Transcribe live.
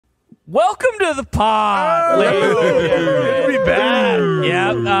Welcome to the pod, ladies and gentlemen. Be bad.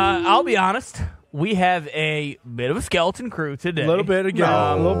 Yeah, I'll be honest. We have a bit of a skeleton crew today. A little bit again.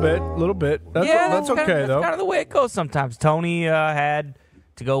 A little bit. That's okay, that's though. kind of the way it goes sometimes. Tony had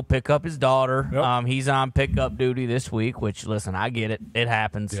to go pick up his daughter. Yep. He's on pickup duty this week, which, listen, I get it. It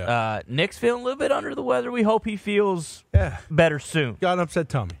happens. Yeah. Nick's feeling a little bit under the weather. We hope he feels Yeah. better soon. Got an upset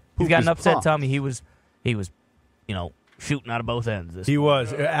tummy. He's got an is upset pumped. tummy. He was, shooting out of both ends. This He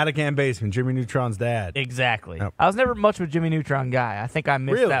was. Attic Basement, Jimmy Neutron's dad. Exactly. Yep. I was never much of a Jimmy Neutron guy. I think I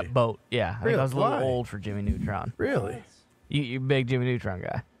missed Really? that boat. Yeah, I think I was a little Why? old for Jimmy Neutron. Really? You're a big Jimmy Neutron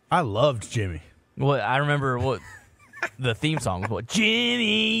guy. I loved Jimmy. What I remember what the theme song was. What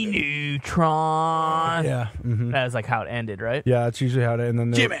Jimmy Neutron? Yeah. Mm-hmm. That was like how it ended, right? Yeah, that's usually how it. And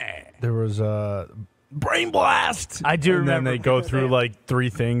then there was Brain Blast. I do and remember. then they go through like 3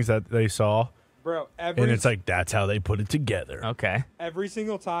 things that they saw, Bro, and it's like that's how they put it together. Okay. every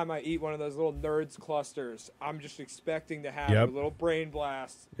single time I eat one of those little nerds clusters, I'm just expecting to have Yep. a little brain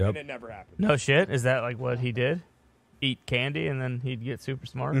blast, Yep. and it never happened. No shit. Is that like what he did? Eat candy and then he'd get super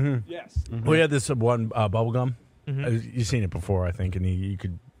smart. Mm-hmm. Yes. We had this one bubble gum. Mhm. You've seen it before, I think, and you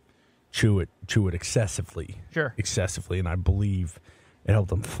could chew it excessively. Sure. Excessively, and I believe it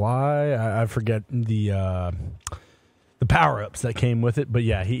helped him fly. I forget the power-ups that came with it, but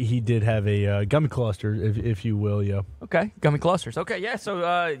yeah, he did have a gummy cluster, if you will, yo. Okay. Gummy clusters. Okay. Yeah. So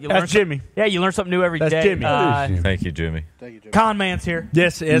you learn That's Jimmy. Yeah, you learn something new every day. That's Jimmy. Thank you, Jimmy. Thank you, Jimmy. Con Man's here.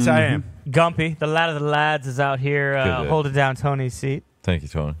 Yes, I am. Gumpy, the lad of the lads, is out here Good day. holding down Tony's seat. Thank you,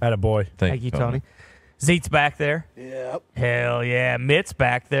 Tony. Had a boy. Thank you, Tony. Zeet's back there. Yep. Hell yeah. Mitt's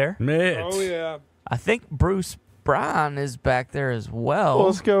back there. Mitch. Oh, yeah. I think Bruce Brown is back there as well.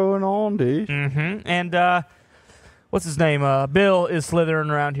 What's going on, dude? Mm-hmm. And what's his name? Bill is slithering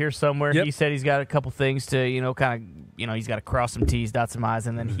around here somewhere. Yep. He said he's got a couple things to, he's got to cross some T's, dot some I's,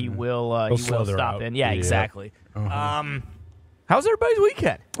 and then he will slither stop out. in. Yeah, Yeah. exactly. Uh-huh. How's everybody's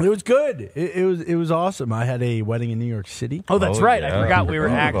weekend? It was good. It was awesome. I had a wedding in New York City. Oh, that's Oh, right. yeah. I forgot we were I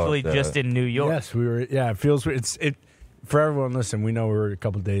forgot about actually that. just in New York. Yes, we were. Yeah, it feels it for everyone. Listen, we know we're a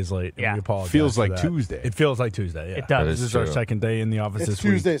couple of days late. And Yeah. we apologize. Feels for like that. Tuesday. It feels like Tuesday. Yeah, It does. That This is is our true. second day in the office It's this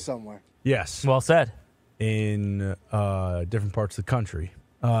Tuesday week. somewhere. Yes, Well said. in different parts of the country.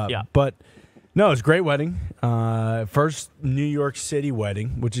 Yeah. But no, it's a great wedding. First New York City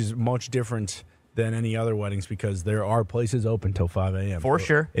wedding, which is much different than any other weddings because there are places open till 5 a.m. For So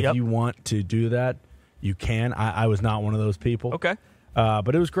sure. If Yep. you want to do that, you can. I was not one of those people. Okay.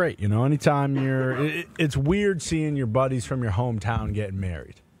 But it was great. Anytime it's weird seeing your buddies from your hometown getting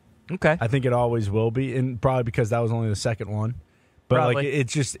married. Okay. I think it always will be, and probably because that was only the second one. But like, Probably.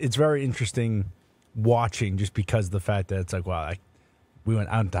 it's very interesting watching just because of the fact that it's like, wow, we went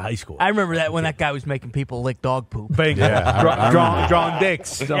out into high school. I remember that when that guy was making people lick dog poop. Bang, I drawing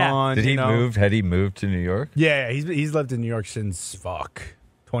dicks Yeah. on. Did he move? Had he moved to New York? Yeah, he's lived in New York since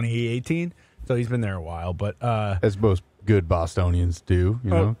 2018, so he's been there a while. But As most good Bostonians do,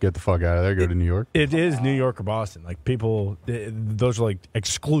 get the fuck out of there, go to New York. it is New York or Boston. Like people, those are like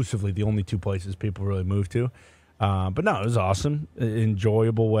exclusively the only 2 places people really move to. But no, it was awesome,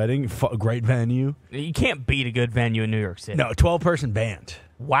 enjoyable wedding, great venue. You can't beat a good venue in New York City. No, 12-person band.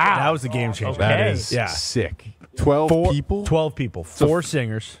 Wow. That was the game changer. Okay. That is Yeah. sick. 12 people? 12 people, 4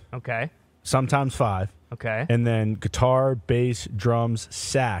 singers, Okay. sometimes 5, Okay. and then guitar, bass, drums,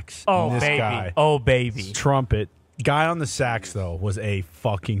 sax. Oh, and this baby. guy, Oh, baby. trumpet. Guy on the sax though was a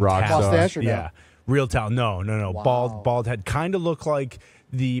fucking Rock talent. star. Mustache or no? Yeah, real talent. No. Wow. Bald head. Kind of looked like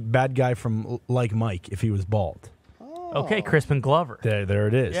the bad guy from Like Mike if he was bald. Okay, Crispin Glover. There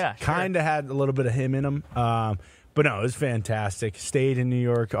it is. Yeah, sure. Kind of had a little bit of him in him. But no, it was fantastic. Stayed in New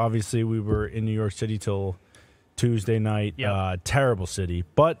York. Obviously, we were in New York City till Tuesday night. Yep. Terrible city,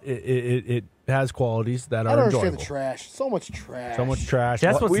 but it has qualities that I are don't enjoyable. understand the trash. So much trash. So much trash.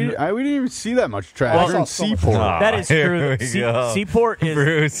 That's Well, what's We didn't even see that much trash. Well, We're in I saw so much Seaport. trash. That is Here true. we go. Seaport is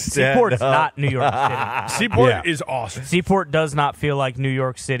Bruce, stand Seaport's up. not New York City. Seaport Yeah. is awesome. Seaport does not feel like New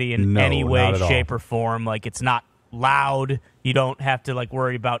York City in No, any way, not at all. shape, or form. Like it's not loud. You don't have to like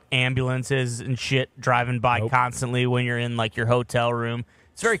worry about ambulances and shit driving by Nope. constantly when you're in like your hotel room.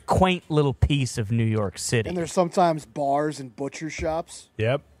 It's a very quaint little piece of New York City. And there's sometimes bars and butcher shops.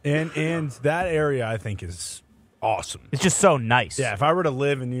 Yep, and that area I think is awesome. It's just so nice. Yeah, if I were to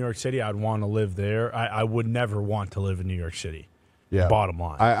live in New York City, I'd want to live there. I would never want to live in New York City. Yeah. Bottom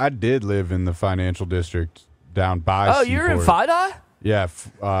line. I did live in the financial district down by Oh, you're in Seaport. FIDA? Yeah.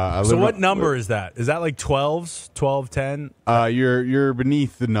 I so live- what number is that? Is that like 12s, 12, 10? You're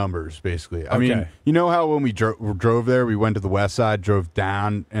beneath the numbers, basically. I mean, Okay. you know how when we drove there, we went to the west side, drove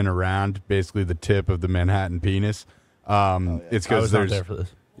down and around, basically the tip of the Manhattan penis. It's I because was not there's there for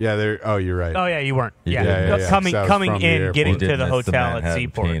this. Yeah, there. Oh, you're right. Oh yeah, you weren't. You Yeah, did. Yeah. coming So I was coming from the in, airport. getting You to did the miss hotel at Manhattan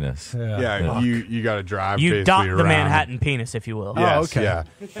Seaport. Penis. Yeah, you got to drive. You basically docked the around. Manhattan penis, if you will. Yes, Oh, okay. Yeah,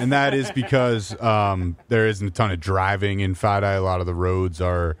 and that is because there isn't a ton of driving in Fidei. A lot of the roads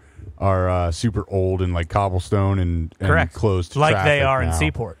are super old and like cobblestone and Correct. closed to Like traffic they are in now.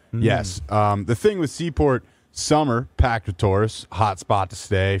 Seaport. Yes. The thing with Seaport, summer packed with tourists, hot spot to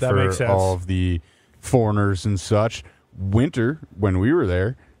stay That makes for sense. all of the foreigners and such. Winter, when we were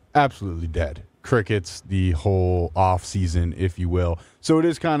there, absolutely dead. Crickets, the whole off season, if you will. So it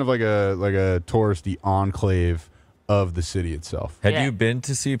is kind of like a touristy enclave of the city itself. Had Yeah. you been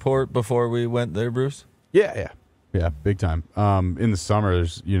to Seaport before we went there, Bruce? Yeah, big time. In the summer,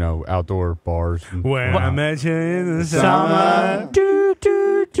 there's outdoor bars. And, When I met you in the summer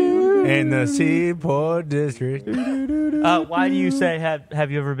in the Seaport District. Why do you say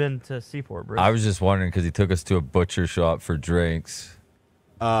have you ever been to Seaport, Bruce? I was just wondering because he took us to a butcher shop for drinks.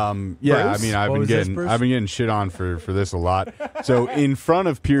 Yeah, Bruce? I mean, What was this, Bruce? I've been getting shit on for this a lot. So in front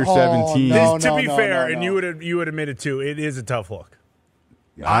of Pier Oh, 17, no. To be fair, and you would admit it too, it is a tough look.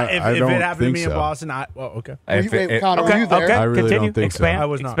 I if don't it happened to think me in so. Boston, okay. If it- Connor, were okay, you there? okay. I really Continue. don't think so. Expand. I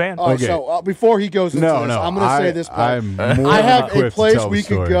was not. Expand. All right, Okay. so before he goes into No, this, no. I'm going to say this part. I'm more I than have a equipped to place tell the we could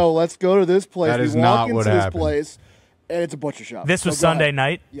story. go. Let's go to this place. That we is walk not into what this happened. place, and it's a butcher shop. This So was go Sunday ahead.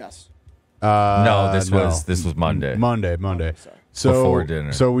 night. Yes. no, this no. was Monday. Monday. Sorry. So Before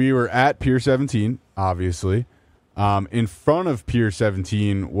dinner. So we were at Pier 17, obviously. In front of Pier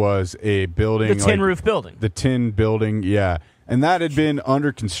 17 was a building, The tin like, roof building. the tin building, yeah. And that had been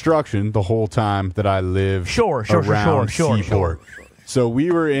under construction the whole time that I lived Sure. around Seaport. So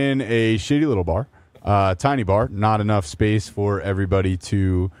we were in a shitty little bar, tiny bar, not enough space for everybody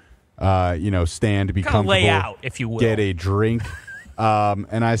to, stand to be Kinda comfortable, lay out, if you will. get a drink.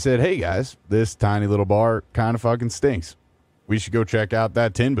 And I said, hey guys, this tiny little bar kind of fucking stinks. We should go check out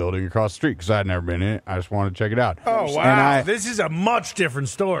that tin building across the street because I'd never been in it. I just wanted to check it out. Oh, wow. And This is a much different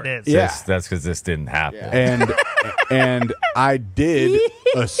story. It is. Yeah. That's because this didn't happen. Yeah. and I did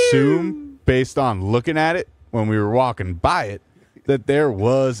assume, based on looking at it when we were walking by it, that there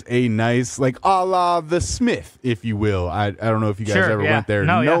was a nice, like, a la the Smith, if you will. I don't know if you guys Sure, ever yeah. went there.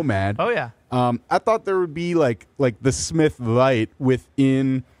 No, yeah. Nomad. Oh, yeah. I thought there would be like the Smith Light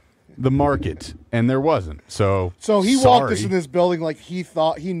within the market, and there wasn't. So he walked us sorry. in this building like he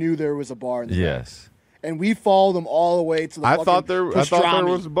thought he knew there was a bar in the back. Yes. And we followed him all the way to the I fucking thought there pastrami.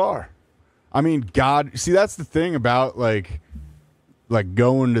 was a bar. I mean, God, see, that's the thing about like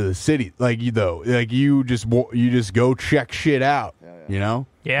going to the city, you just go check shit out. You know,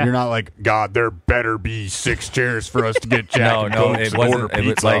 Yeah. You're not like, God, there better be 6 chairs for us to get Jack No, and no, Cokes it and wasn't. order It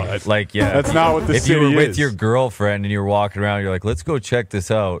was pizza. like, yeah. That's not what the if city you were with is. your girlfriend and you're walking around, you're like, let's go check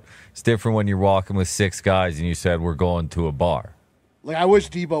this out. It's different when you're walking with 6 guys and you said we're going to a bar. Like, I wish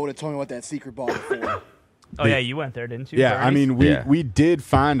Debo would have told me what that secret bar was for. Oh, yeah, you went there, didn't you? Yeah, I Bernie's? mean, Yeah. we did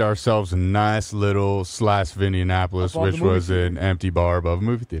find ourselves a nice little slice of Indianapolis, Above the which movie was an empty bar above a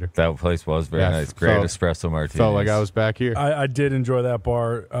movie theater. That place was very Yeah, nice. Great felt- espresso martinis. Felt like I was back here. I did enjoy that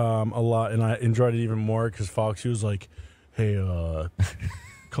bar a lot, and I enjoyed it even more because Foxy was like, hey,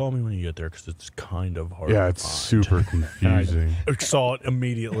 call me when you get there because it's kind of hard Yeah, to it's find. super confusing. I saw it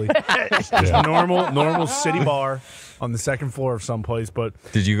immediately. Normal city bar on the second floor of someplace, but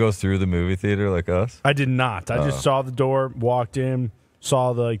Did you go through the movie theater like us? I did not. I just saw the door, walked in,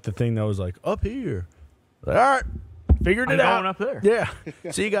 saw the thing that was like up here. All right, figured I'm it out. going up there. Yeah,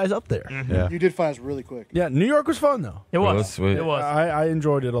 see you guys up there. Yeah. You did find us really quick. Yeah, New York was fun though. It was. It was- It was. I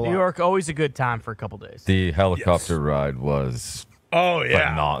enjoyed it a lot. New York, always a good time for a couple days. The helicopter ride was, Oh but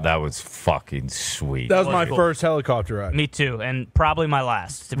yeah, no, that was fucking sweet. that was was my cool. first helicopter ride. Me too, and probably my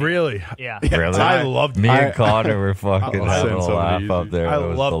last. To be Really? Yeah. Really? I loved Me it. and Connor were fucking I'll having send a somebody laugh easy. up there. I It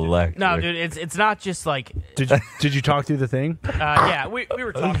was loved it. electric. No, dude, it's not just like. Did you talk through the thing? Yeah, we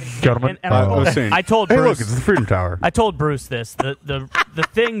were talking. Gentlemen. And I was saying, I told hey, Bruce. look, it's the Freedom Tower. I told Bruce this. The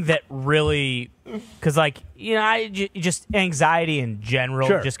thing that really, because just anxiety in general,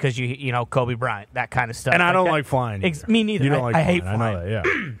 Sure. just because you know Kobe Bryant, that kind of stuff. And I don't that- like flying. Me neither. You don't I, like I flying. hate flying. I know that.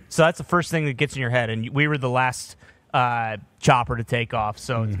 Yeah. So that's the first thing that gets in your head. And we were the last chopper to take off.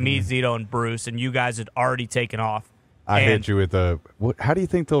 So it's me, Zito, and Bruce, and you guys had already taken off. I And- hit you with a. How do you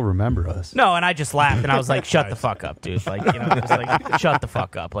think they'll remember us? No, and I just laughed and I was like, "Shut the fuck up, dude!" Like, just like, "Shut the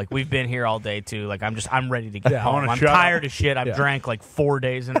fuck up!" Like, we've been here all day too. Like, I'm ready to get Yeah, I home. wanna I'm shut up. tired of shit. I've Yeah. drank like 4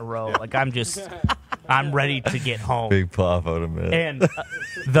 days in a row. Like, I'm ready to get home. Big pop out of it. And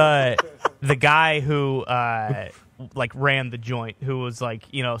the guy who like ran the joint, who was like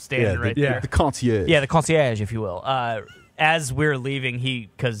standing right there. The concierge. Yeah, the concierge, if you will. As we're leaving,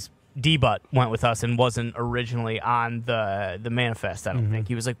 because D-Butt went with us and wasn't originally on the manifest. I don't think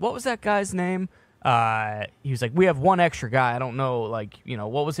he was like, what was that guy's name? He was like, we have one extra guy. I don't know, like,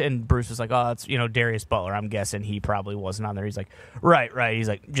 what was it? And Bruce was like, oh, it's Darius Butler. I'm guessing he probably wasn't on there. He's like, right. He's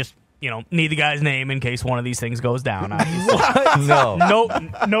like, just need the guy's name in case one of these things goes down. No.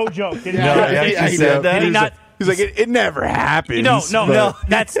 No joke. Did he No, not- he actually did- said that? Did he not? He's like, it never happened. No.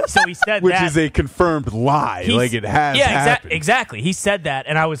 That's so he said Which that. is a confirmed lie. He's- Like, it has happened. Exactly. He said that,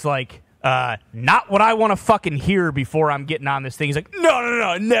 and I was like, not what I want to fucking hear before I'm getting on this thing. He's like,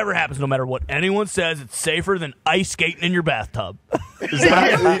 no, it never happens. No matter what anyone says, it's safer than ice skating in your bathtub. Did he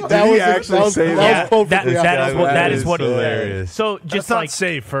actually say that? quote that from the that is episode. what hilarious. So Just just not like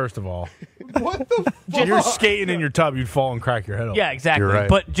safe, first of all. What the fuck? You're skating in your tub, you'd fall and crack your head off. yeah, exactly. You're right.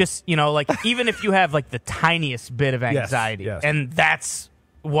 But just like even if you have like the tiniest bit of anxiety, yes. and that's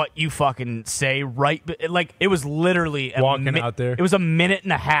what you fucking say, right? Like it was literally Walking out there. It was a minute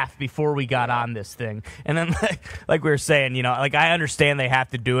and a half before we got on this thing, and then like we were saying, like I understand they have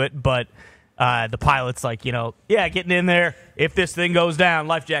to do it, but the pilot's like, getting in there. If this thing goes down,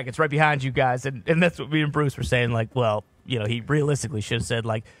 life jacket's right behind you guys, and that's what me and Bruce were saying. Like, well, he realistically should have said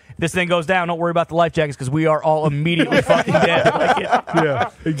like, if this thing goes down, don't worry about the life jackets because we are all immediately fucking dead. Like, Yeah,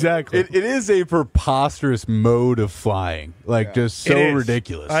 exactly. It is a preposterous mode of flying. Like, just so It is.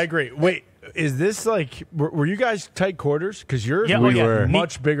 ridiculous. I agree. Wait, is this like, were you guys tight quarters? Because yours Yeah, was we were.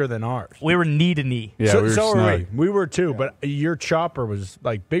 much bigger than ours. we were knee to knee. Yeah, so we were so snug. were we. We were too, but your chopper was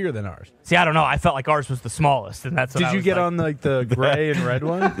like bigger than ours. See, I don't know. I felt like ours was the smallest, and that's what Did I you was get like, on like the gray and red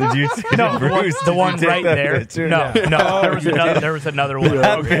one? Did you see No, Bruce? the Did one you take right that there. picture? No, there was another one.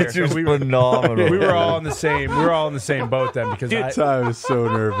 That over there. picture's we phenomenal. We were all in the same. We were all in the same boat then because Dude, I was so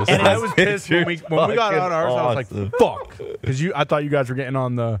nervous. And I was pissed when we got on ours. I was Awesome. like, "Fuck," because I thought you guys were getting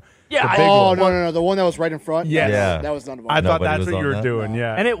on the. Yeah, the I- big Oh one. no, the one that was right in front. Yeah. Yeah. that was none of I them. thought Nobody that's was what on you were that? doing.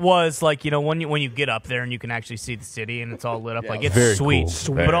 Yeah, And it was like when you get up there and you can actually see the city and it's all lit up, like it's Very sweet. cool.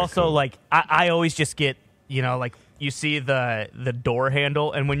 Sweet. But Very also cool. like I always just get like you see the door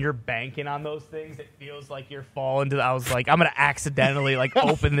handle, and when you're banking on those things, it feels like you're falling to. I was like, I'm gonna accidentally like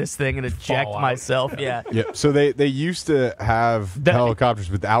open this thing and eject Fall out. myself. Yeah. Yep. So they used to have The-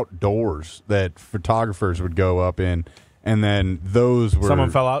 helicopters with outdoors that photographers would go up in, and then those were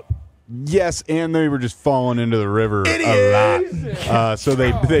someone fell out. Yes, and they were just falling into the river a lot. So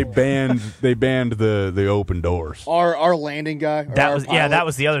they banned the open doors. Our landing guy. or That our was pilot, that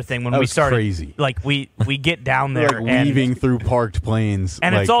was the other thing when That we was started. crazy. Like we get down there Like and weaving through parked planes,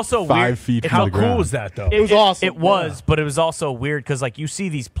 And like it's also 5 weird. feet It's from How the cool ground. was that though? It was awesome. It was, but it was also weird because like you see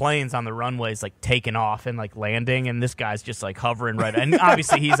these planes on the runways like taking off and like landing, and this guy's just like hovering right. And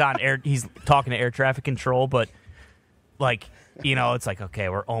obviously he's on air. He's talking to air traffic control, but like it's like okay,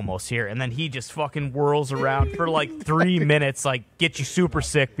 we're almost here, and then he just fucking whirls around for like 3 minutes, like get you super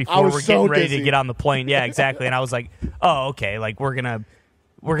sick before was we're so getting ready to dizzy. get on the plane. Yeah, exactly. And I was like, oh okay, like we're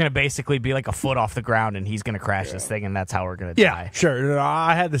gonna basically be like a foot off the ground, and he's gonna crash this thing, and that's how we're gonna Yeah, die. sure. No,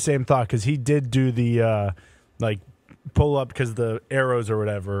 I had the same thought because he did do the like pull up because the arrows or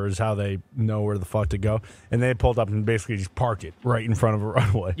whatever is how they know where the fuck to go, and they pulled up and basically just parked it right in front of a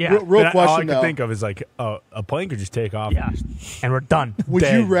runway. Yeah. Real And all I question could though. think of is like a plane could just take off. Yeah, and we're done. Would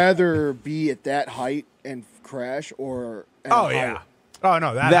you dead. rather be at that height and crash or? At Oh a yeah. height? Oh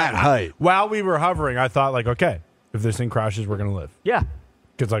no, That height. While we were hovering, I thought like, okay, if this thing crashes, we're gonna live Yeah.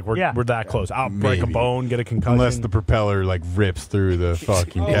 because like we're Yeah. that close. I'll break a Maybe. bone, get a concussion. Unless the propeller like rips through the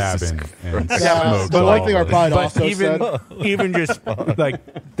fucking cabin and Yeah, smokes but one all thing our of it. pilot but also said. even just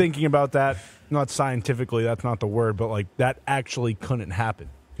like thinking about that, not scientifically, that's not the word, but like that actually couldn't happen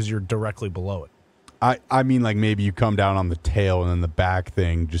because you're directly below it. I mean, like maybe you come down on the tail and then the back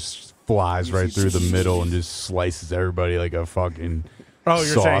thing just flies right through the middle and just slices everybody like a fucking. Oh, you're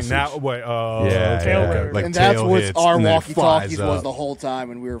sausage. saying that way? Yeah, okay. yeah. Like And that's tail what hits, our and then it walkie-talkies flies was up. the whole time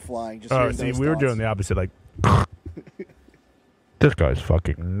when we were flying. Just Oh, hearing see, those we were thoughts. doing the opposite. Like, this guy's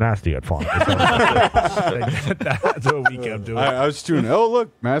fucking nasty at flying. That's what we kept doing. I was doing. Oh look,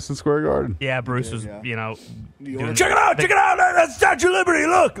 Madison Square Garden. Yeah, Bruce was, yeah. New doing, York. Check it out! Check it out! That's Statue of Liberty.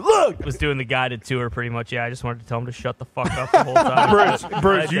 Look! was doing the guided tour pretty much. Yeah, I just wanted to tell him to shut the fuck up the whole time.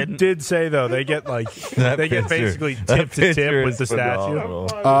 Bruce, I you didn't. did say though they get like That they get picture- basically that tip to picture tip with is the statue.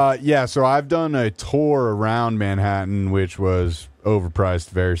 phenomenal. Yeah, so I've done a tour around Manhattan, which was overpriced,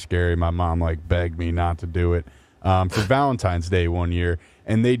 very scary. My mom like begged me not to do it for Valentine's Day one year,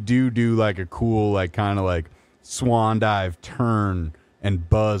 and they do like a cool like kind of like swan dive turn and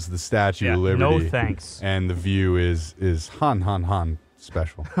buzz the Statue Yeah, of Liberty. no thanks. And the view is han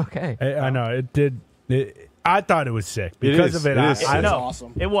special. Okay. I know it did. I thought it was sick because is. of it. It is I sick. That's know.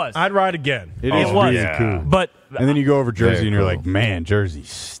 awesome. It was. I'd ride again. It Oh, is it was. really Yeah. cool. But And then you go over Jersey Very and you're cool. like, man, Jersey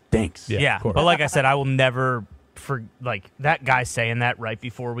stinks. yeah, of course. but like I said, I will never that guy saying that right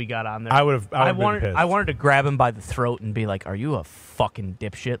before we got on there. I would've been pissed. I wanted to grab him by the throat and be like, "Are you a fucking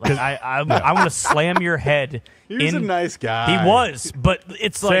dipshit?" Like I want to slam your head. He was a nice guy. He was, but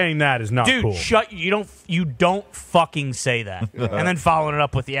it's like Saying that is not dude, cool. you don't fucking say that. And then following it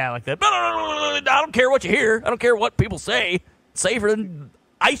up with like that. I don't care what you hear. I don't care what people say. Safer than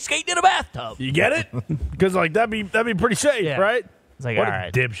ice skating in a bathtub. You get it? Because like that'd be pretty safe, Yeah. right? It's like, What all a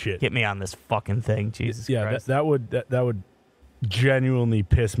right, dipshit. get me on this fucking thing, Jesus Yeah, Christ. that would genuinely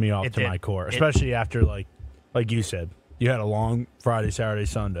piss me off It to did. my core, It- especially after like you said, you had a long Friday, Saturday,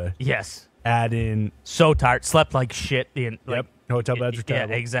 Sunday. Yes, Add in so tired, slept like shit. hotel beds are Yeah,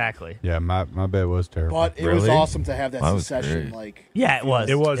 terrible. exactly. Yeah, my bed was terrible. But it was Really? awesome to have that That was succession. great. Like, Yeah, it was.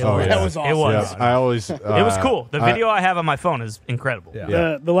 It was. It Oh, was. yeah. That was awesome. It was. Yeah, I always. It was cool. The video I have on my phone is incredible.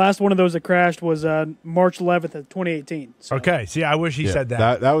 Yeah. The last one of those that crashed was March 11th of 2018. So Okay. See, I wish he said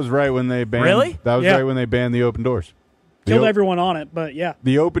that. That was right when they banned. Really? That was Yeah. right when they banned the open doors. The killed o- everyone on it, but yeah.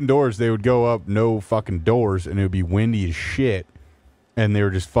 The open doors, they would go up no fucking doors, and it would be windy as shit, and they were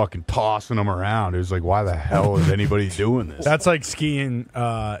just fucking tossing them around. It was like, why the hell is anybody doing this? That's like skiing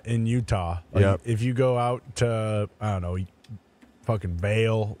in Utah. Like, Yep. If you go out to fucking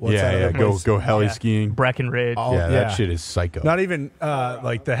Vail, what's that yeah. other Go place? heli Yeah. skiing. Breckenridge. Oh, Yeah, that shit is psycho. Not even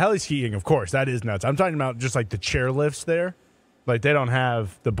like the heli skiing, of course, that is nuts. I'm talking about just like the chairlifts there. Like they don't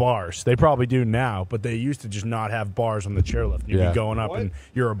have the bars. They probably do now, but they used to just not have bars on the chairlift. You'd Yeah. be going up What? and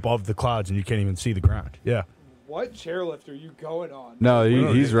you're above the clouds and you can't even see the ground. Yeah. What chairlift are you going on? No,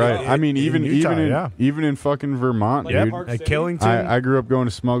 he's right. I mean, in even Utah, even in fucking Vermont, Like dude. Park At City? Killington. I grew up going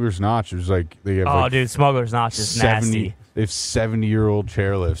to Smuggler's Notch. It was like they have Oh, like dude, Smuggler's Notch is 70. nasty. They have 70-year-old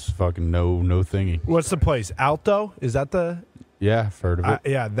chairlifts. Fucking no thingy. What's the place? Alto? Is that the? Yeah, I've heard of it.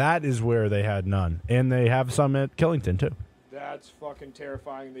 Yeah, that is where they had none, and they have some at Killington too. That's fucking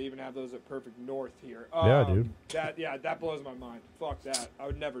terrifying. They even have those at Perfect North here. Yeah, dude. That blows my mind. Fuck that. I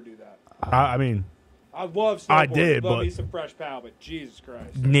would never do that. I mean, I love snowboarding. I did, love but- me some Fresh Pal, but Jesus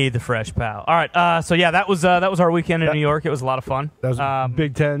Christ. Need the fresh pal. All right. So yeah, that was our weekend in That- New York. It was a lot of fun. that was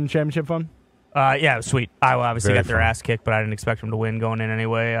Big Ten championship fun. Yeah, it was sweet. Iowa obviously Very got their fun. ass kicked, but I didn't expect them to win going in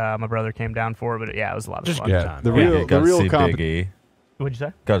anyway. My brother came down for it, but yeah, it was a lot of Just fun. good yeah, time. the Yeah. real, Got to see comp- Big E. What'd you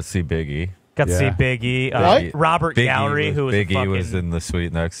say? Got to see Big E. Got to see Yeah. Big E. What? Robert Big Gallery, E was, who was Big E fucking, was in the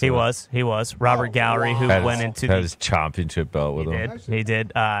suite next to He it. was. Robert Oh, Gallery, who Had went his, into had the his championship belt with him. He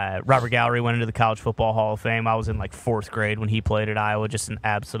did. Robert Gallery went into the College Football Hall of Fame. I was in like 4th grade when he played at Iowa. Just an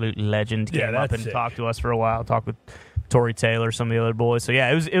absolute legend. Yeah, Came up that's and sick. talked to us for a while. Talked with Tory Taylor, some of the other boys. So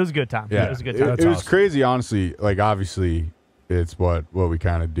yeah, it was a good time. Yeah, It was a good time. That's It was awesome. crazy, honestly. Like, obviously, it's what we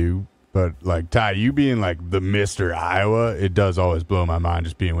kind of do. But like Ty, you being like the Mr. Iowa, it does always blow my mind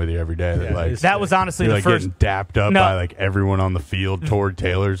just being with you every day. That, like That was honestly you're the like first. getting dapped up No. by like everyone on the field. Toward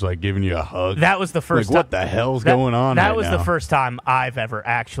Taylor's like giving you a hug. That was the first. like, what time, the hell's that- going on? That right was now? the first time I've ever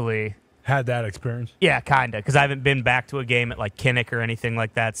actually. Had that experience. Yeah, kinda, because I haven't been back to a game at like Kinnick or anything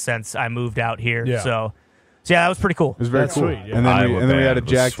like that since I moved out here. Yeah. So yeah, that was pretty cool. It was very That's cool. sweet, yeah. And then Iowa we had a band was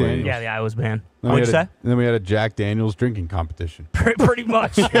Jack sweet. Daniels. Yeah, the Iowa's band. Then we What'd you had say? And then we had a Jack Daniels drinking competition. Pretty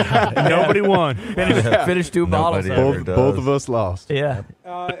much. Nobody won. Finished 2 bottles. Nobody of it. ever Both does. of us lost. Yeah.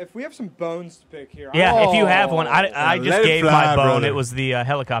 If we have some bones to pick here. Yeah, if you have one. I let just it gave fly, my bone. brother. It was the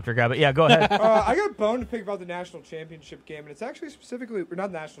helicopter guy. But yeah, go ahead. I got a bone to pick about the national championship game, and it's actually specifically, or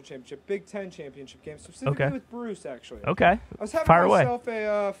not national championship, Big Ten championship game, specifically Okay. with Bruce, actually. Okay. I was having Fire away. myself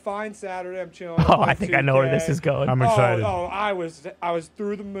a fine Saturday. I'm chilling. Oh, I'm I playing think I know where 2K. this is going. I'm excited. Oh, I was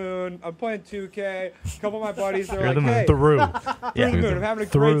through the moon. I'm playing 2K. A couple of my buddies, they're Through like, the moon. hey, Through. Yeah. through the moon. I'm having a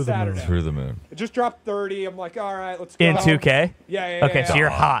Through great the moon. Saturday. Through the moon. It just dropped 30. I'm like, all right, let's go. In 2K. Yeah. Okay, so you're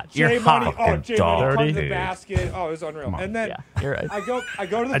hot. You're Jay hot. Money, Fucking Jay Money dog, comes to the dude. basket. Oh, it was unreal. And then Yeah, you're right. I go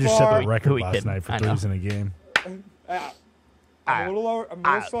to the I just set bar. the record Who we last kidding? night for I know. threes in a game. I'm a little lower. I'm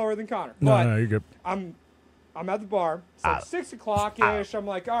a little slower than Connor. No, but no, you're good. I'm at the bar. It's like 6 o'clock ish. I'm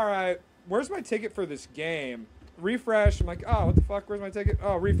like, all right, where's my ticket for this game? Refresh. I'm like, oh, what the fuck? Where's my ticket?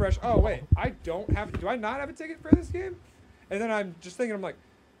 Oh, refresh. Oh, wait, do I not have a ticket for this game? And then I'm just thinking, I'm like,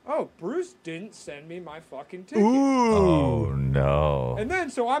 oh, Bruce didn't send me my fucking ticket. Oh no. And then,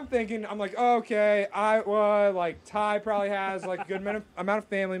 so I'm thinking, I'm like, oh, okay, like Ty probably has like a good amount of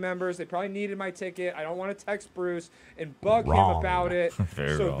family members. They probably needed my ticket. I don't want to text Bruce and bug him Wrong. about it.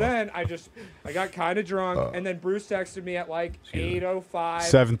 Very so wrong. then I got kind of drunk, and then Bruce texted me at like 8:05.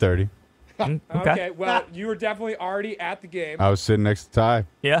 7:30. Okay, well, you were definitely already at the game. I was sitting next to Ty.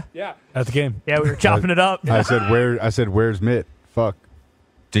 Yeah. Yeah. At the game. Yeah, we were chopping it up. I said, where's Mitt? Fuck.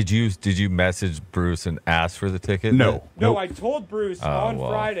 Did you message Bruce and ask for the ticket? No. No, Nope. I told Bruce on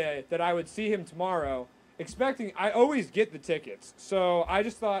Friday that I would see him tomorrow, expecting I always get the tickets. So I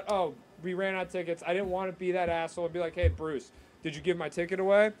just thought, oh, we ran out of tickets. I didn't want to be that asshole and be like, hey, Bruce, did you give my ticket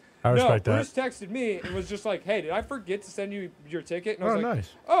away? I respect that. Bruce texted me and was just like, hey, did I forget to send you your ticket? And I Oh, was like, nice.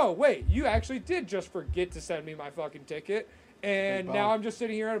 oh, wait, you actually did just forget to send me my fucking ticket. And Big now bump. I'm just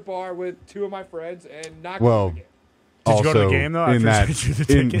sitting here at a bar with 2 of my friends and not Well, going to get. Did you go to the Also, game though? in after that- you sent you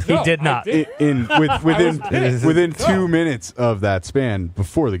the in- ticket? He No, did I not. did. Within pissed. within No. 2 minutes of that span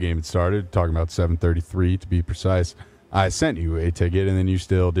before the game had started, talking about 7:33 to be precise, I sent you a ticket and then you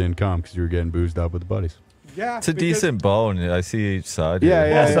still didn't come because you were getting boozed up with the buddies. Yeah, It's a because- decent bone. I see each side. Yeah,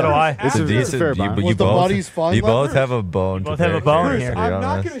 here. yeah, so do I. It's a decent. fair You, amount. you Was the both, buddies fun, you both Leverage? have a bone. both to have a pick bone here, Bruce, here. to be I'm not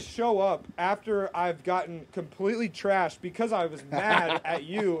honest. going to show up after I've gotten completely trashed because I was mad at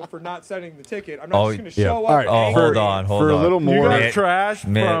you for not sending the ticket. I'm not Oh, just going to yeah. show All up. right. Oh, angry. hold on. For a little You more, got Mitt, trashed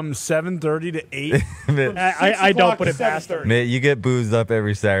Mitt. from 7:30 to 8. I don't put it 6 past o'clock to him. Mate, you get boozed up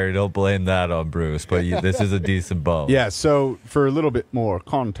every Saturday. Don't blame that on Bruce. But this is a decent bone. Yeah, so for a little bit more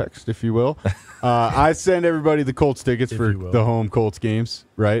context, if you will, I send everybody the Colts tickets for you will. the home Colts games,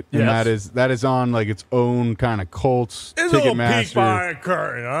 right? And Yes. that is on like its own kind of Colts It's a little peek Ticketmaster behind the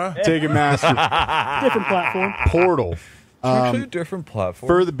curtain, huh? Ticketmaster Different platform. portal. It's actually a different platform.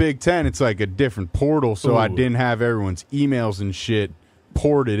 For the Big Ten, it's like a different portal, so I Ooh. didn't have everyone's emails and shit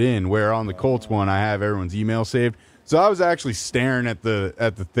ported in. Where on the Colts one, I have everyone's email saved. So I was actually staring at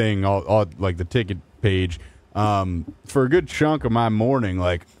the thing, all like the ticket page, for a good chunk of my morning.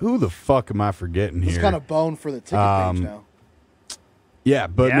 Like, who the fuck am I forgetting It's here? kind of bone for the ticket page now. Yeah,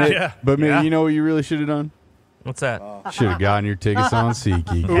 but Yeah. Mitt, Yeah. but Mitt, Yeah. you know what you really should have done? What's that? Should have gotten your tickets on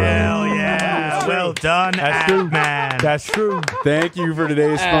SeatGeek. bro. Hell yeah! Well done, That's true. man. That's true. Thank you for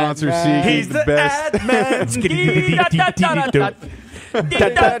today's sponsor, man. SeatGeek, He's the best. ad man.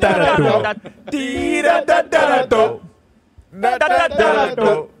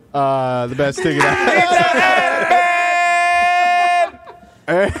 The best ticket.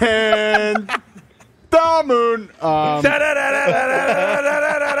 And the moon.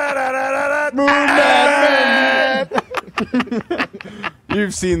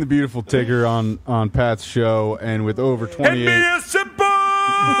 You've seen the beautiful ticker on Pat's show, and with over 28.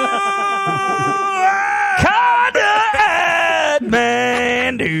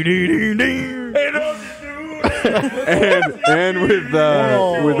 Man, do do do do. and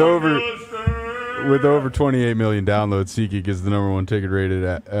with over 28 million downloads, SeatGeek is the number one ticket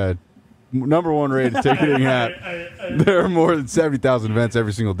rated number one rated ticketing app. There are more than 70,000 events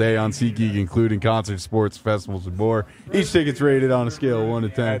every single day on SeatGeek, including concerts, sports, festivals, and more. Each ticket's rated on a scale of 1 to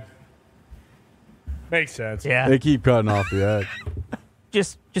 10. Makes sense. Yeah, They keep cutting off the ad.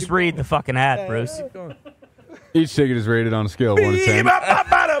 just read the fucking ad, Bruce. Each ticket is rated on a scale of 1 to 10.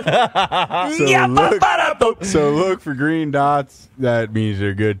 So look for green dots. That means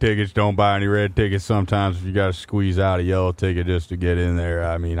they're good tickets. Don't buy any red tickets. Sometimes if you got to squeeze out a yellow ticket just to get in there,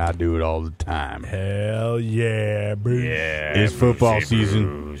 I mean, I do it all the time. Hell yeah, Bruce. It's football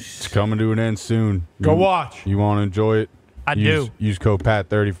season. It's coming to an end soon. Go watch. You want to enjoy it? I do. Use code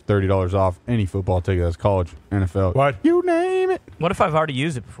PAT30 for $30 off any football ticket. That's college, NFL. What? You name it. What if I've already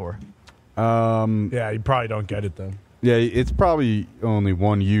used it before? Yeah, you probably don't get it then. Yeah, it's probably only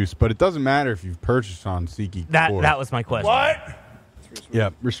one use, but it doesn't matter if you've purchased on SeatGeek before. That was my question.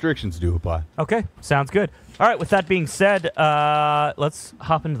 Yeah, restrictions do apply. Okay, sounds good. All right, with that being said, let's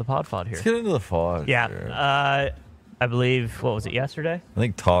hop into the pod here. Let's get into the fog. Yeah, here. I believe, what was it, yesterday? I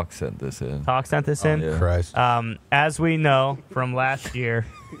think Talk sent this in. Talk sent this in. yeah. Christ. As we know from last year,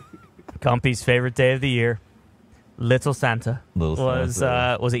 Compy's favorite day of the year, Little Santa, Little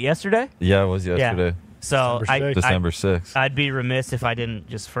Santa. was it yesterday? Yeah, it was yesterday. So December 6th. December 6th. I'd be remiss if I didn't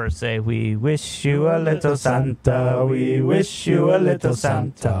just first say, we wish you a little Santa, we wish you a little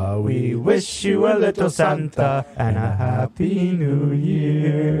Santa, we wish you a little Santa, and a happy new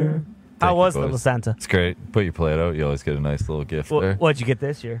year. How you, was boys. Little Santa? It's great. Put your plate out. You always get a nice little gift there. What'd you get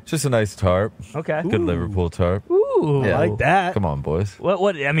this year? Just a nice tarp. Okay. Good Liverpool tarp. Ooh, Yeah. I like that. Come on, boys.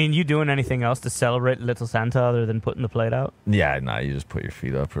 What? I mean, you doing anything else to celebrate Little Santa other than putting the plate out? Yeah, nah, you just put your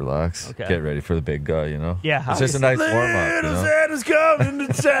feet up, relax. Okay. Get ready for the big guy, you know? Yeah, It's just a nice warm up, you know? Santa's coming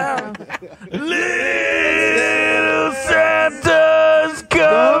to town. Little Santa's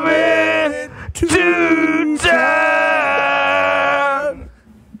coming to town.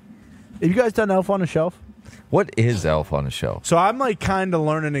 Have you guys done Elf on a Shelf? What is Elf on a Shelf? So I'm like kind of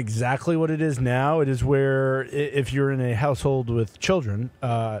learning exactly what it is now. It is where if you're in a household with children,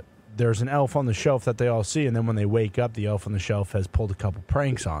 there's an elf on the shelf that they all see, and then when they wake up, the elf on the shelf has pulled a couple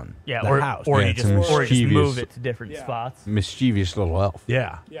pranks on Yeah, the or house. or Yeah, you it's just a or you just mischievous- move it to different Yeah. spots. Mischievous little elf.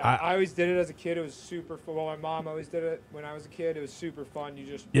 Yeah. Yeah, I always did it as a kid. It was super fun. Well, my mom always did it when I was a kid. It was super fun. You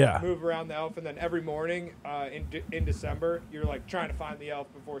just Yeah. move around the elf, and then every morning in December, you're like trying to find the elf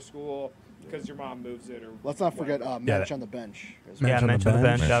before school because your mom moves it. Or Let's not forget whatever. Mensch on the bench. as Yeah, well. Mensch on the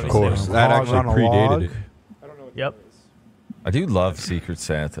bench, Of Of obviously. course, that Hogs actually on a log. predated it. I don't know what Yep. that is. I do love Secret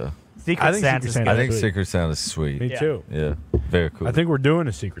Santa. Secret I think Santa's Secret I good. think sweet. Secret Santa's sweet. Me Yeah. too. Yeah, very cool. I think we're doing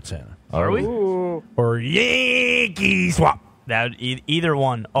a Secret Santa Are we? Ooh. or Yankee swap. That either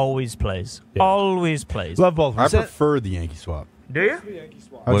one always plays. Yeah. Always plays. Love both. I of them. prefer the Yankee swap. Do you? The Yankee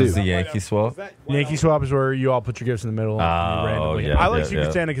swap. I What do. is the White Yankey Elf. swap? Was that White Yankee Elf? swap is where you all put your gifts in the middle. And Oh, you randomly. yeah, I like yeah, Secret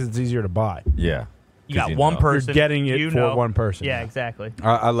yeah. Santa because it's easier to buy. Yeah. You got 'Cause one know. person. You're getting it you for know. one person. Yeah, exactly.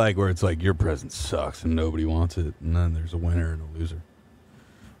 I like where it's like your present sucks and nobody wants it, and then there's a winner and a loser.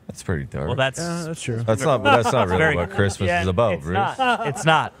 That's pretty dark. Well, that's Yeah, that's true. that's not really very- what Christmas yeah, is about, it's Bruce. not. It's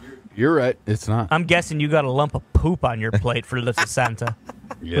not. You're right. It's not. I'm guessing you got a lump of poop on your plate for Little Santa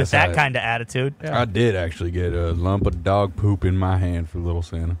Yes, with that kind of attitude. I did actually get a lump of dog poop in my hand for little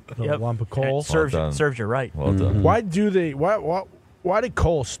Santa. A lump of coal. Serves Well done. serves you right. Well done. Why do they? Why did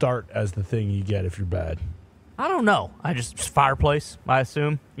coal start as the thing you get if you're bad? I don't know. I just fireplace. I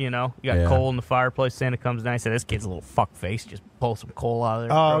assume you know you got Yeah. coal in the fireplace. Santa comes down. I said, "This kid's a little fuck face. Just pull some coal out of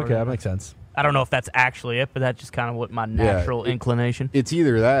there." Oh, throw it okay, in that there." makes sense. I don't know if that's actually it, but that's just kind of what my natural inclination. It's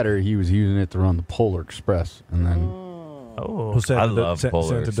either that or he was using it to run the Polar Express, and then Oh, Well, Santa, I love Polar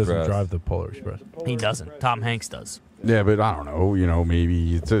Santa doesn't Express. drive the Polar Express. he doesn't. Tom Hanks does. yeah, but I don't know. You know,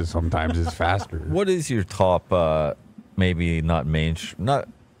 maybe sometimes it's faster. What is your top? Maybe not not.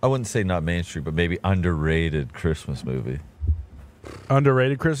 I wouldn't say not mainstream, but maybe underrated Christmas movie.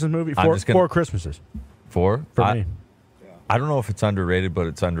 Underrated Christmas movie? I'm just gonna- Four Christmases For me. I don't know if it's underrated, but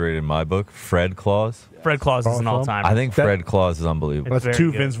it's underrated in my book. Fred Claus. Fred Claus is an Awesome. all-time. I think That- Fred Claus is unbelievable. It's That's very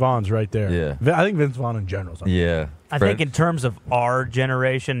two good. Vince Vaughns right there. Yeah. I think Vince Vaughn in general. is Yeah, I Fred- think in terms of our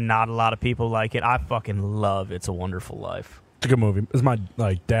generation, not a lot of people like it. I fucking love It's a Wonderful Life. It's a good movie. It's my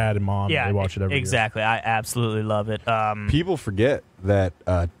dad and mom. Yeah, they watch it every exactly. I absolutely love it. People forget that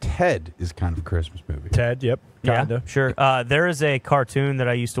Ted is kind of a Christmas movie. year. Ted, yep, Yeah, kinda. sure. There is a cartoon that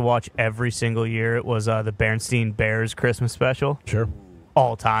I used to watch every single year. It was the Bernstein Bears Christmas special. Sure.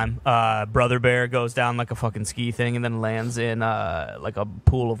 All time. Brother Bear goes down like a fucking ski thing and then lands in like a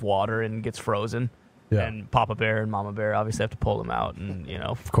pool of water and gets frozen. Yeah. And Papa Bear and Mama Bear obviously have to pull him out and,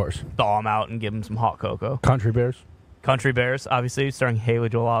 Of course. thaw him out and give him some hot cocoa. Country Bears. Country Bears, obviously, starring Haley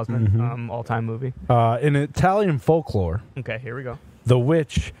Joel Osment, all-time movie. In Italian folklore, Okay, here we go. the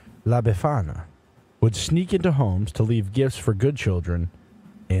witch La Befana would sneak into homes to leave gifts for good children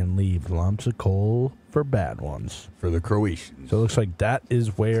and leave lumps of coal for bad ones. For the Croatians. So it looks like that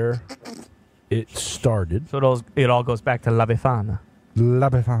is where it started. So it all goes back to La Befana. La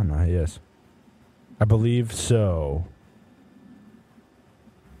Befana, yes. I believe so.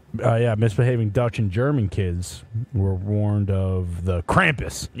 Yeah, misbehaving Dutch and German kids were warned of the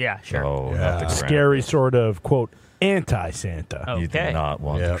Krampus. Yeah, sure. Oh, Yeah. not the Krampus. Scary sort of, quote, anti-Santa. Oh. You do Okay. not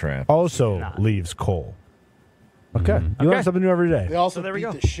want Yep. the Krampus. Also Not. leaves coal. Okay. Mhm. You learn Okay. something new every They day. also there we beat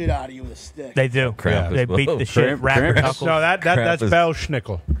go. the shit out of you with a stick. They do. Krampus. They beat the shit. Kramp- Wrap your Krampus. knuckles. No, that's Krampus. Bell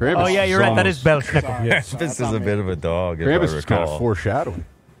Schnickel. Krampus Oh, yeah, you're right. That is almost- Belschnickel. Sorry, Yes. sorry, Krampus that's is on a me. bit of a dog, if I Krampus is kind of recall. foreshadowing.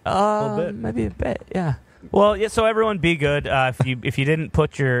 little bit. Maybe a bit, yeah. Well, yeah. So everyone, be good. If you didn't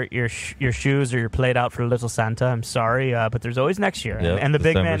put your shoes or your plate out for Little Santa, I'm sorry, but there's always next year, Yep, and the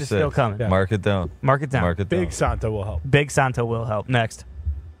big December man is still 6th. coming. Yeah. Mark it down. Mark it down. Mark it down. Big Santa will help. Big Santa will help. Next.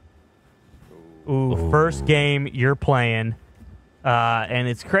 Ooh, first game you're playing, and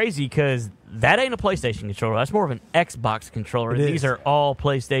it's crazy because that ain't a PlayStation controller. That's more of an Xbox controller. It These is. are all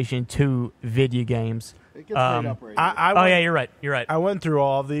PlayStation 2 video games. It gets made up right here. I Oh went, yeah, you're right. You're right. I went through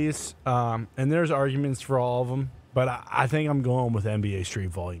all of these, and there's arguments for all of them, but I think I'm going with NBA Street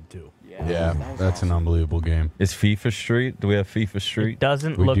Volume 2. Yeah, that was that's an awesome. unbelievable game. Is FIFA Street? Do we have FIFA It Street?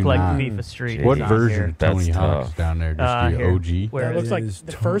 doesn't We look do like not. FIFA Street. What is on version here. of Tony That's Hawk's tough. down there? Just the Here. OG? Where That it looks like is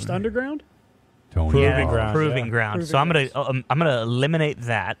the first Tony. Underground. Tony Proving Hawk. Ground. Proving yeah. ground. So Proving I'm gonna eliminate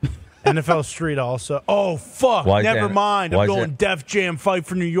that. NFL Street also. Oh fuck! Why is Never that- mind. why I'm is going that- Def Jam Fight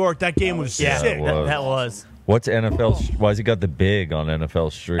for New York. That game was Yeah, sick. it was. that was. What's NFL? Why has he got the big on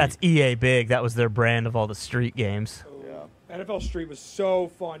NFL Street? That's EA Big. That was their brand of all the street games. NFL Street was so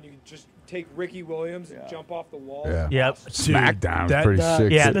fun. You could just take Ricky Williams and jump off the wall. Yeah. Yep. SmackDown that- pretty that-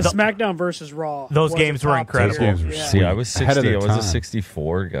 sick. Yeah, The the- SmackDown versus Raw. Those was games a were top incredible. tier. Those games were Yeah. See, I was Ahead of 60. I their was a time.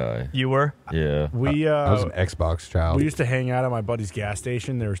 64 guy. You were? Yeah. We I was an Xbox child. we used to hang out at my buddy's gas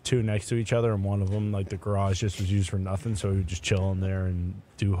station. There was two next to each other, and one of them, like the garage, just was used for nothing. So we would just chill in there and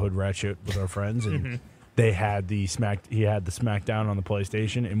do hood rat shit with our friends. And they had the SmackDown on the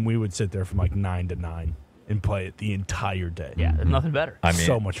PlayStation, and we would sit there from like 9 to 9 and play it the entire day. Yeah, there's nothing better. I mean,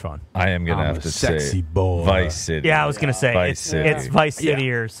 so much fun. I am gonna I'm have a to sexy say boy. Vice City. Yeah, I was gonna say Vice it's City. Vice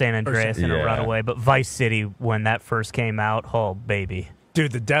City or San Andreas in a Yeah. runaway, but Vice City when that first came out, oh baby.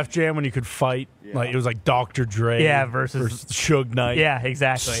 Dude, the Def Jam when you could fight, like it was like Dr. Dre Yeah, versus- Suge Knight. Yeah,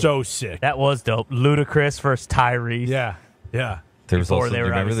 exactly. So sick. That was dope. Ludacris versus Tyrese. Yeah. Yeah. There was Before also. they Do you were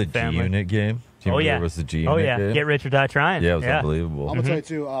remember the obviously family. G-Unit game? Do you Oh remember yeah. there was the G-Unit Oh yeah. game? Get rich or die trying. Yeah, it was unbelievable. I'm gonna tell you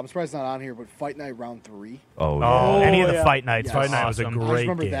too. I'm surprised it's not on here, but Fight Night Round 3. Oh, yeah. Oh, any of the yeah. fight nights. Yeah. was Fight Night was a awesome. I great just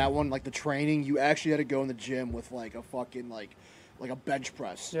remember game. that one, like the training. You actually had to go in the gym with like a fucking like a bench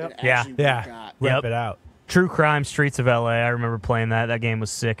press. Yep. And Yeah. actually work Yeah. out. Rep Yep. it out. True Crime Streets of LA. I remember playing that. That game was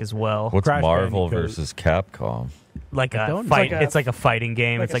sick as well. What's Crash Marvel Bandicoot. versus Capcom? Like a don't know. fight. It's like a- It's like a fighting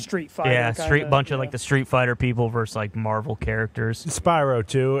game. like it's a like Street Fighter Yeah, kinda, bunch of yeah. like the Street Fighter people versus like Marvel characters. Spyro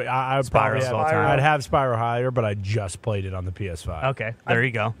too. I'd probably Spyro's have, all time. I'd have Spyro higher, but I just played it on the PS5. Okay, there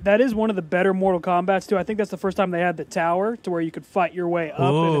you go. That is one of the better Mortal Kombats too. I think that's the first time they had the tower to where you could fight your way up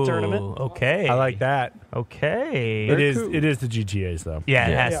in a tournament. Ooh, okay. I like that. Okay. It is the GTA's though. Yeah,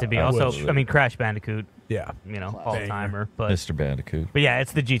 it Yeah. has to be. Yeah. Also, Absolutely. I mean, Crash Bandicoot, Yeah. all timer. But Mr. Bandicoot. yeah,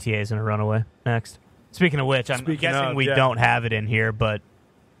 it's the GTA's in a runaway. Next. Speaking of which, I'm Speaking guessing of, we yeah. don't have it in here, but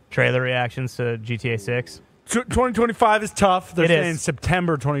trailer reactions to GTA 6. 2025 is tough. They're It is. saying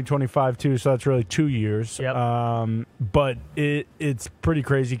September 2025 too, so that's really 2 years. Yep. But it's pretty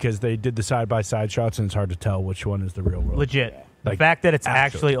crazy because they did the side by side shots, and it's hard to tell which one is the real world. Legit. The Like, fact that it's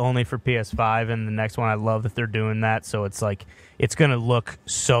actually. actually only for PS5 and the next one, I love that they're doing that. So it's like, it's going to look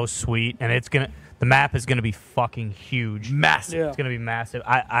so sweet, and the map is going to be fucking huge. Massive. Yeah. It's going to be massive.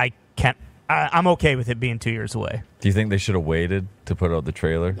 I'm okay with it being 2 years away. Do you think they should have waited to put out the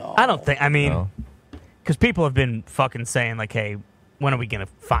trailer? I don't think, I mean, No. because people have been fucking saying, like, hey, when are we going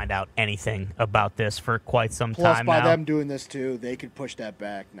to find out anything about this for quite some Plus, time by now? them doing this too, they could push that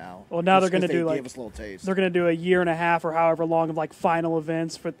back now. Well, now Just they're gonna 'cause do, they like- gave us a little taste. They're going to do a year and a half or however long of like final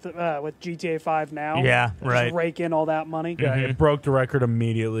events for with GTA 5 now. Yeah, Just right. rake in all that money. Yeah, it broke the record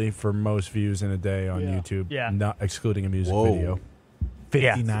immediately for most views in a day on Yeah. YouTube. Yeah. Not excluding a music Whoa. video.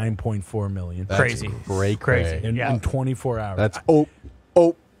 Yeah. 59.4 million. That's Crazy. Crazy. Crazy. in, Yeah. in 24 hours. That's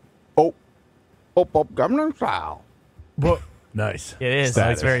Governor style. But, nice. It is.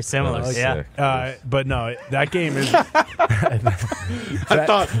 Status. It's very similar. That's Yeah. sick. But no, that game is. I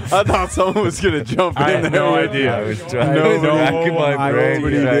thought someone was gonna jump in I had there. no with idea. you. I was trying No, to rack in my I brain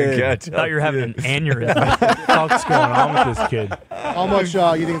already to try and did. catch I thought up. you were having an aneurysm. What the fuck's going on with this kid? How much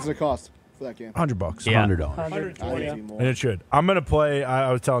you think it's gonna cost for that game? $100. Yeah. $100. I think 120. it'd be more. And it should. I'm gonna play.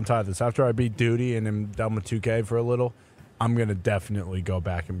 I was telling Ty this after I beat Duty and am done with 2K for a little. I'm gonna definitely go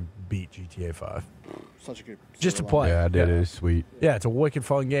back and beat GTA 5 Such a good. just to storyline. play. Yeah, I did. It was sweet. Yeah, it's a wicked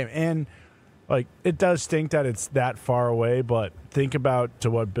fun game, and like it does stink that it's that far away. But think about to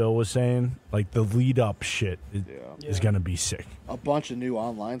what Bill was saying. Like the lead up shit is gonna be sick. A bunch of new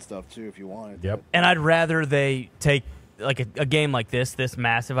online stuff too, if you wanted. Yep. And I'd rather they take like a game like this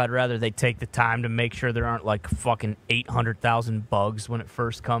massive. I'd rather they take the time to make sure there aren't like fucking 800,000 bugs when it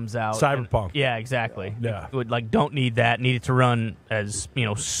first comes out. Cyberpunk. And- yeah, exactly. Yeah. It would, like, don't need that. Need it to run as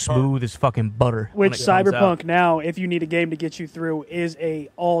smooth as fucking butter. when Which it comes out. Cyberpunk now, if you need a game to get you through, is a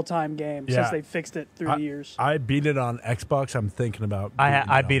all-time game Yeah. since they fixed it through the years. I beat it on Xbox. I'm thinking about.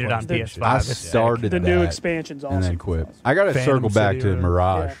 I beat it on PlayStation. PS5. I It's started The that new expansion's and then awesome. quit. I got to Phantom circle back City to or-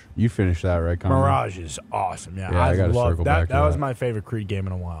 Mirage. Yeah. You finished that, right, Connor? Mirage is awesome. Yeah, Yeah, I gotta love circle that. back to That was that. my favorite Creed game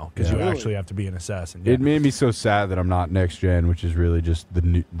in a while because Yeah. you Really? actually have to be an assassin. Yeah. It made me so sad that I'm not next gen, which is really just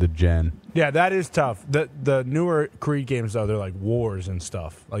the gen. Yeah, that is tough. The newer Creed games though, they're like wars and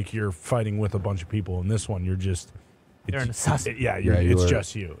stuff. Like you're fighting with a bunch of people. In this one, you're just You're an assassin. Yeah, Yeah, you it's are-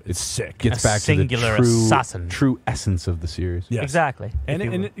 just you. It's sick. Gets A back to the singular true, assassin. true essence of the series. Yes. Exactly. And,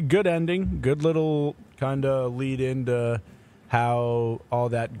 If you and good ending, good little kind of lead into how all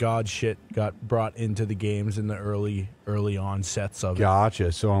that God shit got brought into the games in the early onsets of it.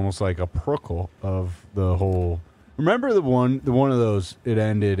 Gotcha. So almost like a prequel of the whole. Remember the one of those? It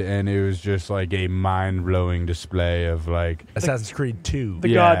ended and it was just like a mind blowing display of like Assassin's Creed 2. The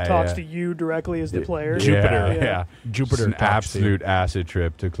Yeah, god talks yeah. to you directly as the player. Jupiter, Yeah. Jupiter Just an talks to you. absolute acid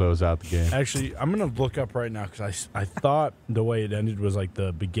trip to close out the game. Actually, I'm gonna look up right now because I thought the way it ended was like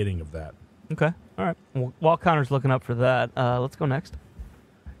the beginning of that. Okay. All All right. Well, while Connor's looking up for that, let's go next.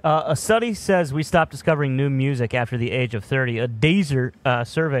 A study says we stop discovering new music after the age of 30. A Dazer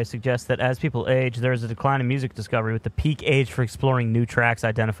survey suggests that as people age, there is a decline in music discovery, with the peak age for exploring new tracks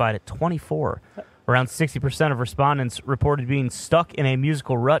identified at 24. Around 60% of respondents reported being stuck in a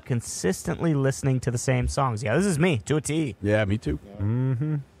musical rut, consistently listening to the same songs. Yeah, this is me, to a T. Yeah, me too.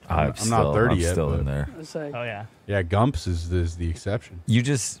 Mm-hmm. I'm not 30 I'm yet, still but- in there. I say, Oh, yeah. Yeah, Gumps is the exception. You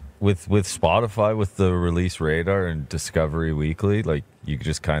just with Spotify, with the release radar and Discovery Weekly, like you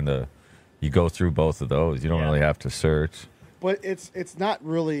just kind of you go through both of those. You don't Yeah. really have to search. But it's not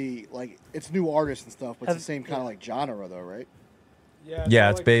really like it's new artists and stuff, but it's the same kind of like genre though, right? Yeah,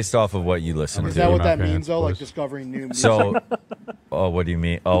 it's based off of what you listen Is to. that what that Okay, means though? Like close. discovering new music? So, oh, what do you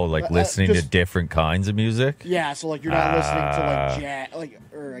mean? Oh, like listening to just- different kinds of music? yeah, so like you're not listening to like jazz, like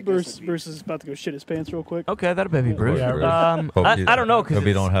or I guess Bruce is about to go shit his pants real quick. Okay, that'll be Bruce. Yeah, Hope I you- don't know. Hope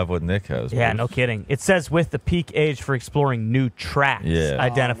you don't have what Nick has. Yeah, Bruce. no kidding. It says with the peak age for exploring new tracks Yeah.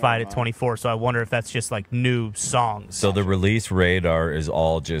 identified at 24. So I wonder if that's just like new songs. So the release radar is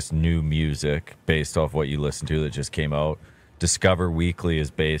all just new music based off what you listen to that just came out. Discover Weekly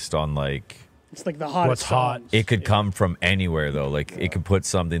is based on like It's like the hottest What's hot? songs. it could come from anywhere though. Like it could put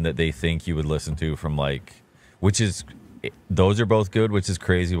something that they think you would listen to from like, which is those are both good. Which is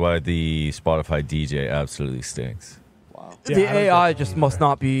crazy why the Spotify DJ absolutely stinks. The AI just must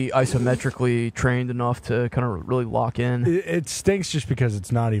not be isometrically trained enough to kind of really lock in. It stinks just because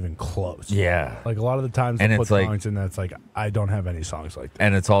it's not even close. Yeah. Like a lot of the times And they put it's like- songs in that's like I don't have any songs like that.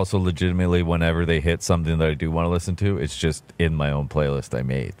 And it's also legitimately whenever they hit something that I do want to listen to, it's just in my own playlist I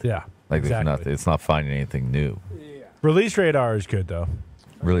made. Yeah. Like exactly. it's not finding anything new. Release radar is good though.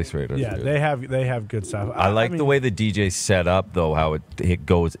 Release radar. Yeah, they have good stuff. I like mean, the way the DJ's set up though, how it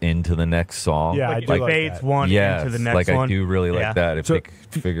goes into the next song. Yeah, I like do it like fades that. one Yes, into the next like one. I do really Yeah. like that if So they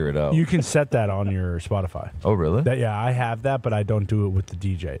could figure it out. you can set that on your Spotify. Oh really? Yeah, I have that, but I don't do it with the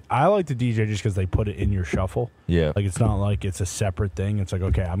DJ. I like the DJ just because they put it in your shuffle. Yeah. Like it's not like it's a separate thing. It's like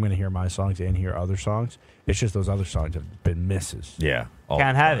okay, I'm going to hear my songs and hear other songs. It's just those other songs have been misses. Yeah. all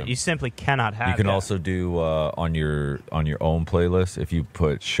Can't the have time. it. You simply cannot have it. You can also do on your own playlist if you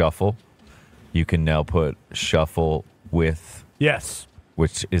put shuffle. You can now put shuffle with, Yes.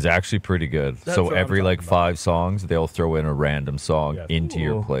 which is actually pretty good. That's so what I'm every like talking about. 5 songs, they'll throw in a random song Yes. into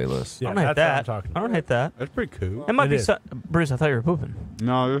your Ooh. playlist. Yeah, I don't hate that's what I'm that. talking I don't hate that. That's pretty cool. It might It be is. Bruce. I thought you were pooping.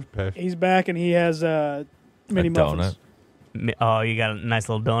 No, it was pish. He's back and he has mini A muffins. donut. Oh, you got a nice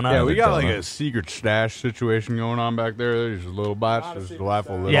little donut. Yeah, we got donut. like a secret stash situation going on back there. There's just little bites, Not a just secret laugh a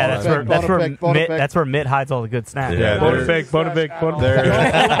stash. little. Yeah, that's bit. where that's where Bonafide. Mitt, that's where Mitt hides all the good snacks. Yeah, Bonafide, there- Bonafide,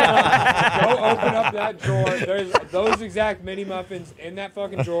 Bonafide. Go open up that drawer. There's those exact mini muffins in that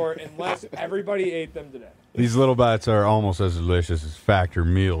fucking drawer, unless everybody ate them today. These little bites are almost as delicious as Factor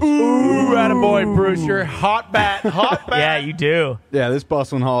meals. Ooh, attaboy, Bruce. You're hot bat. Hot bat. Yeah, you do. Yeah, this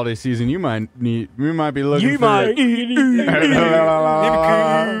bustling holiday season, you might be looking You for might.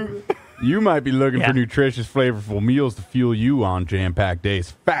 You might be looking Yeah. for nutritious, flavorful meals to fuel you on jam-packed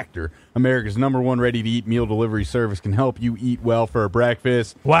days. Factor, America's #1 ready-to-eat meal delivery service, can help you eat well for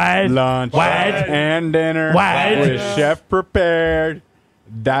breakfast, What? lunch, What? and dinner What? with chef-prepared,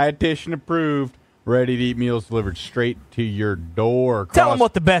 dietitian-approved, ready-to-eat meals delivered straight to your door. Tell them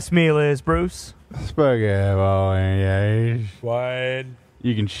what the best meal is, Bruce. Spaghetti bolognese. Wide.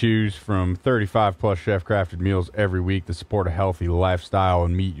 You can choose from 35 plus chef crafted meals every week to support a healthy lifestyle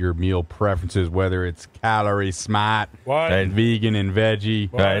and meet your meal preferences, whether it's calorie smart, Wide. vegan and veggie,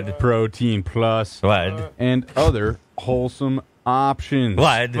 Right. protein plus, What? and other wholesome options.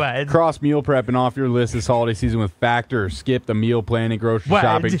 What? What? Cross meal prepping off your list this holiday season with Factor. Skip the meal planning, grocery What?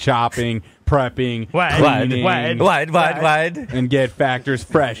 shopping, chopping, prepping, What? cleaning, What? and get Factor's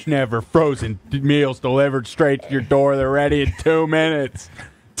fresh, never frozen meals delivered straight to your door. They're ready in 2 minutes.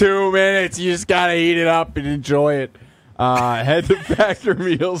 2 minutes. You just got to heat it up and enjoy it. Head to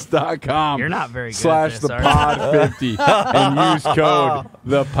factormeals.com. You're not very good / at this, the are you? pod 50 and use code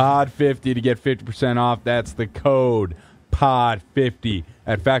the pod 50 to get 50% off. That's the code pod 50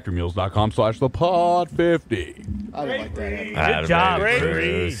 at factormeals.com / the pod 50. I don't like that. Good job,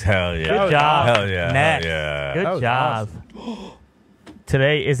 Bruce. Hell yeah. Good job. Hell yeah. Next. Hell yeah. Good That was job.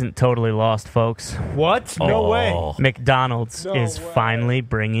 Today isn't totally lost, folks. What? No way. McDonald's No is way. finally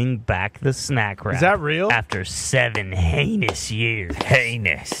bringing back the snack wrap. Is that real? After 7 heinous years.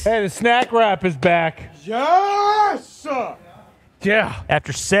 Heinous. Hey, the snack wrap is back. Yes! Yeah.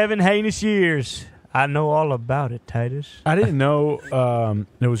 After 7 heinous years. I know all about it, Titus. I didn't know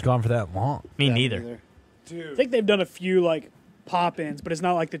it was gone for that long. Me Yeah, neither. neither. I think they've done a few like pop-ins, but it's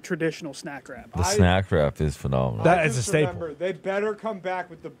not like the traditional snack wrap. The snack wrap is phenomenal. That I is a just staple. remember, they better come back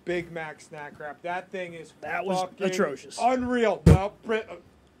with the Big Mac snack wrap. That thing is That was fucking atrocious. unreal. No,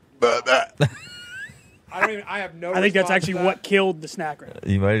 I have no. I think that's response actually to that. what killed the snack wrap.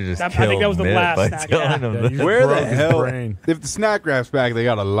 You might have just I killed think that was the Mitt last by snack telling wrap. him Yeah, that. you just Where the broke his hell? brain. If the snack wrap's back, they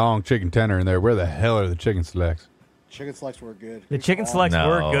got a long chicken tender in there. Where the hell are the chicken selects? Chicken selects were good. The chicken selects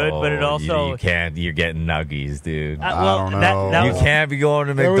were good, but it No, also you can't. You're getting nuggies, dude. well, I don't that know. You was, can't be going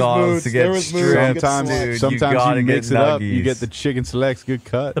to There was McDonald's moods. to There get was moods. strips, Sometimes- dude. You Sometimes gotta you get mix it up. You nuggies. get the chicken selects, good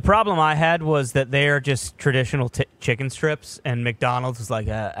cut. the problem I had was that they are just traditional chicken strips, and McDonald's was like,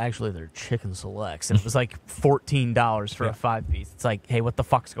 actually, they're chicken selects, and it was like $14 for a 5-piece. It's like, hey, what the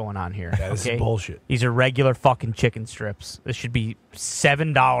fuck's going on here? Yeah, this is bullshit. These are regular fucking chicken strips. This should be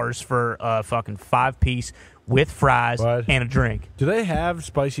 $7 for a fucking 5-piece with fries What? and a drink. Do they have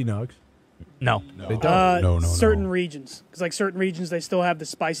spicy nugs? No. They don't. No. Certain regions, because like certain regions, they still have the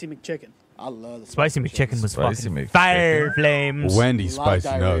spicy McChicken. I love the Spicy McChicken was Spicy fucking McChicken. fire flames. Wendy's A lot of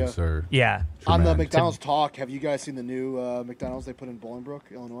spicy diarrhea. nugs are Yeah. On the tremendous. McDonald's talk, have you guys seen the new McDonald's they put in Bolingbrook,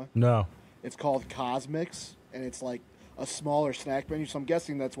 Illinois? No. It's called Cosmix, and it's like a smaller snack menu. So I'm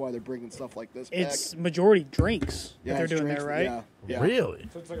guessing that's why they're bringing stuff like this back. It's majority drinks that they're it's doing drinks, there, right? Yeah. yeah. Really?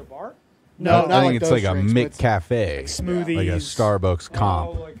 So it's like a bar. No, not I think like it's those like a drinks, but it's- McCafe, smoothies. like a Starbucks comp.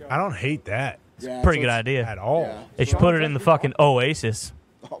 Oh, like a, I don't hate that Yeah, Pretty so good it's- idea. at all. Yeah. They should put it in the fucking Oasis.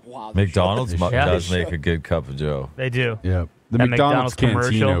 Oh, wow. McDonald's Yeah. does make a good cup of Joe. They do. Yeah, the That McDonald's, McDonald's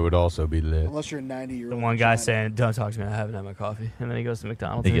commercial. cantina would also be lit. Unless you're a 90-year-old. The one guy saying, "Don't talk to me. I haven't had my coffee." And then he goes to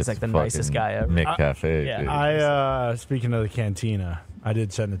McDonald's. and he's like the nicest guy ever. McCafe. yeah. dude. I speaking of the cantina, I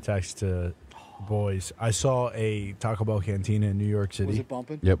did send a text to boys. I saw a Taco Bell cantina in New York Was City. it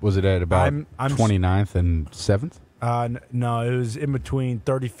bumping? Yep, was it at about I'm 29th and 7th? No, it was in between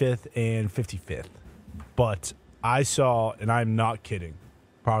 35th and 55th. But I saw, and I'm not kidding,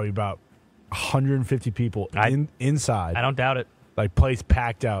 probably about 150 people inside. I don't doubt it. Like place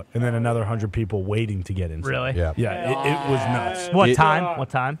packed out, and then another 100 people waiting to get inside. Really? Yeah, Yeah, it was nuts. What It- time? What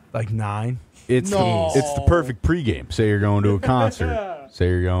time? Like 9. It's No. it's the perfect pregame. Say you're going to a concert. Say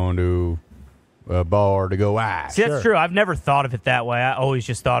you're going to a bar to go out. See, that's true. I've never thought of it that way. I always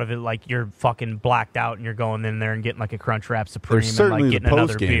just thought of it like you're fucking blacked out and you're going in there and getting like a Crunchwrap Supreme There's and certainly like the getting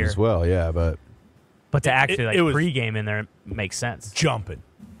another post game beer. as well. Yeah, but But to actually like it was- pregame in there it makes sense. Jumping.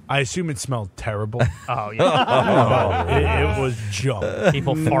 I assume it smelled terrible. Oh yeah, No, it was jump.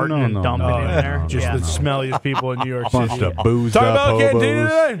 people farting and no, dumping no, in no, there. no, Just yeah. the smelliest people in New York bunch City. of boozed Talk up about cantina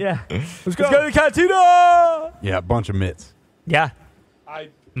hobos. today. yeah. Let's go. to the cantina. Yeah, a bunch of mitts. Yeah, I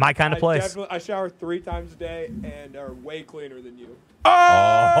my kind of place. I shower 3 times a day and are way cleaner than you.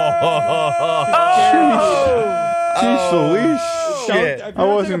 Jeez, Felice. If you're I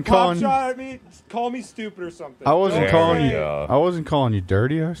gonna wasn't take a pop calling you- shot at me, just call me stupid or something. I wasn't There calling we you. go. I wasn't calling you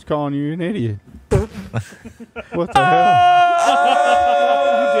dirty. I was calling you an idiot. What the hell?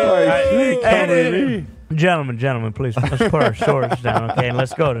 Like, you Hey, coming me? Gentlemen, please let's put our swords down, okay? And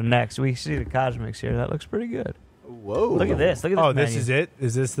let's go to next. We see the Cosmics here. That looks pretty good. Whoa! Look at this. Look at this. Oh, this menu. is it?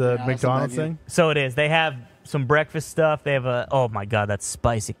 Is this the that's McDonald's the menu. thing? So it is. They have some breakfast stuff. They have a oh my god, that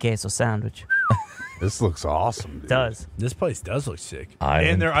spicy queso sandwich. This looks awesome. Dude. It does. This place does look sick. Ivan,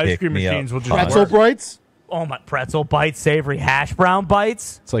 And their ice pick cream me up. machines will just Pretzel work. Brights? Oh my pretzel bites, savory hash brown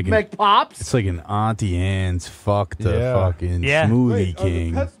bites. It's like McPops? it's like an Auntie Anne's fuck the Yeah. fucking Yeah. smoothie Wait,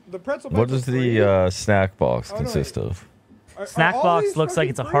 king. the pretzel What bites does are free? the snack box Oh, no, consist wait. of? Are Snack all box these looks like fucking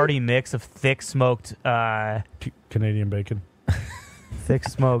it's a free? hearty mix of thick smoked Canadian bacon.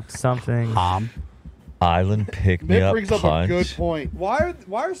 something. Island pick me Mick up brings up a good punch. point. Why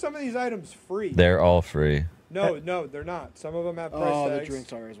are some of these items free? They're all free. No, they're not. Some of them have price Oh, the tags.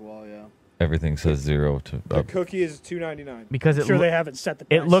 drinks are as well, yeah. Everything says 0 to The up. cookie is $2.99. Because it Sure, loo- they haven't set the.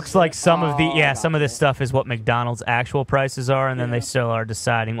 it prices looks like yet. some of the Oh, some of this stuff is what McDonald's actual prices are, and then they still are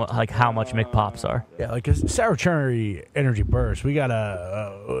deciding what like how much McPops are. Yeah, like a sour cherry energy burst. We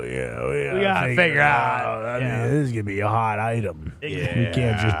gotta, we gotta figure out, I yeah. mean, this is gonna be a hot item. We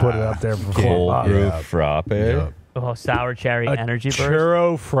can't just put it up there for Cold $4. brew frappe. Yep. Oh, sour cherry A energy burst.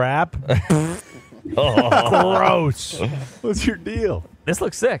 churro frap. Gross. What's your deal? This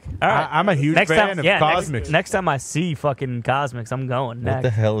looks sick. All right, I'm a huge next fan time, of yeah, Cosmics. next time I see fucking Cosmics, I'm going What the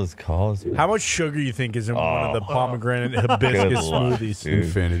next. hell is Cosmic? How much sugar you think is in one of the pomegranate hibiscus Good luck, smoothies? dude.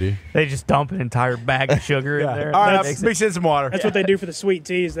 Infinity. They just dump an entire bag of sugar in there. All That right, makes mix it- in some water. That's what they do for the sweet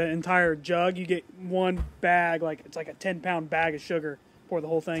teas. That entire jug, you get one bag, like it's like a 10-pound bag of sugar. Pour the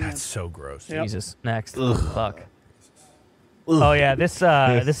whole thing That's so gross. Yep. Jesus. Next. Fuck. Oh yeah, this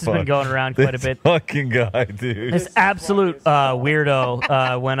has been going around quite a This bit. fucking guy, dude. This absolute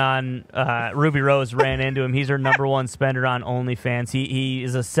weirdo went on. Ruby Rose ran into him. He's her #1 spender on OnlyFans. He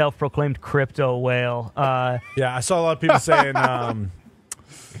is a self-proclaimed crypto whale. Yeah, I saw a lot of people saying, That's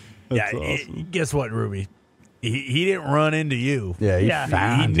awesome. guess what, Ruby? He didn't run into you. Yeah, he Yeah.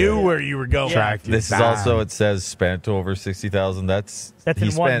 found He knew it. where you were going. Tracked you This is down. also, it says spent over 60,000. That's That's he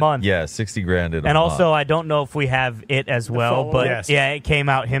in 1 spent- month. Yeah, 60 grand in a And also, month. I don't know if we have it as well, phone? but Yes. yeah, it came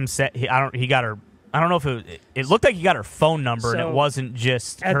out. He got her. I don't know if it looked like he got her phone number, and So, it wasn't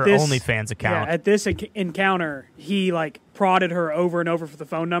just at her this- OnlyFans account. Yeah, at this encounter, he like prodded her over and over for the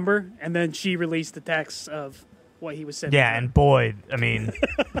phone number, and then she released the text of what he was sending. Yeah, her. and boy, I mean,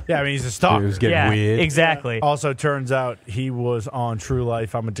 Yeah, I mean, he's a It stalker. was getting yeah, weird. exactly. Also, turns out he was on True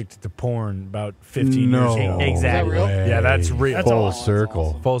Life. I'm addicted to porn about 15 No years ago. Exactly. Is that real? way. Yeah, that's real. That's Full awesome. circle.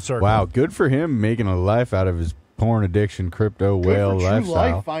 That's awesome. Full circle. Wow, good for him making a life out of his porn addiction, crypto Good whale for True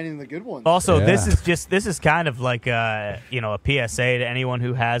lifestyle. Life, finding the good ones. Also, Yeah. this is kind of like a PSA to anyone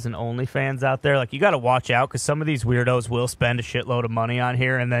who has an OnlyFans out there. Like, you got to watch out because some of these weirdos will spend a shitload of money on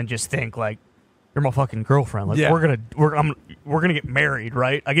here and then just think like, you're my fucking girlfriend. Like, Yeah. we're gonna get married,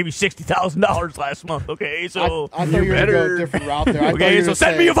 right? I gave you $60,000 last month. Okay, so I thought you were going to go a different route there. I thought you okay, were so gonna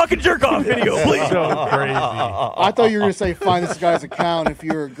send say, me a fucking jerk off video, please. So crazy. I thought you were going to say find this guy's account if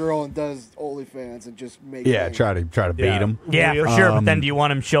you're a girl and does OnlyFans and just make. Yeah, bank. try to bait Yeah. him. Yeah, for sure. But then, do you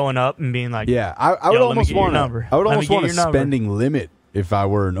want him showing up and being like, Yeah, I would Yo, let me almost get your want number. I would Let me almost get want a your number. spending limit if I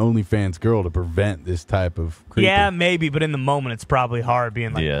were an OnlyFans girl to prevent this type of creeping. yeah, maybe, but in the moment, it's probably hard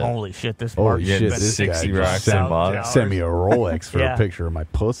being like, Yeah. holy shit, this Holy market shit, getting this guy 60 just racks sent, a month. sent me a Rolex for Yeah. a picture of my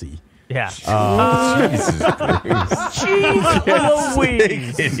pussy. Yeah. Jesus Christ. Jeez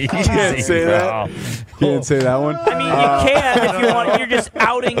Louise. Easy, Can't say bro. Can't say that one. I mean, you can if you want. You're just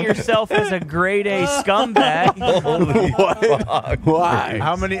outing yourself as a grade A scumbag. Holy fuck. Why?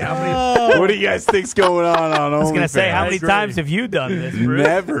 How many? What do you guys think's going on I was gonna say, how many That's times great. have you done this, Bruce?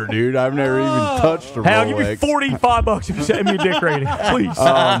 Never, dude. I've never even touched a Hey, I'll give you Rolex. $45 if you send me a dick rating, please.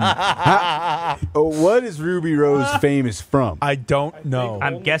 What is Ruby Rose famous from? I don't know.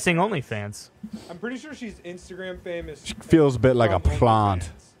 I'm guessing OnlyFans. I'm pretty sure she's Instagram famous. Feels a bit like a from plant. OnlyFans.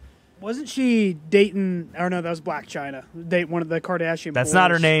 Wasn't she dating? Or no, that was Black China. Date one of the Kardashian. That's boys.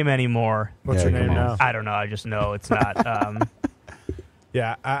 not her name anymore. What's Yeah, her name come on. now? I don't know. I just know it's not.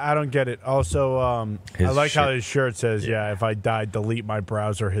 Yeah, I don't get it. Also, I His like how shirt. his shirt says, "Yeah, if I die, delete my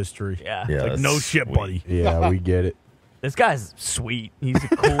browser history." Yeah. Yeah, Like, that's no shit, sweet. buddy. Yeah, we get it. This guy's sweet. He's a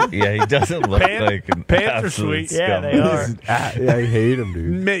cool. Yeah, he doesn't look Pants- like an pants are absolute sweet. Yeah, they are. Yeah, I hate him,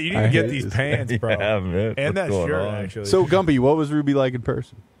 dude. Man, you need I to get hate these this pants, bro. Yeah, man. And What's that going shirt, on? actually. So, Gumpy, what was Ruby like in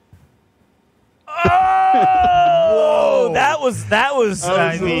person? Oh, that was.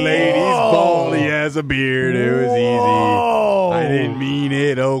 I mean, lady's whoa. bald. He has a beard. It was Whoa. easy. I didn't mean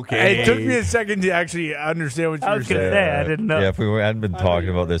it. Okay. It took me a second to actually understand what you I were was gonna saying. say I didn't know. Yeah, if we hadn't been talking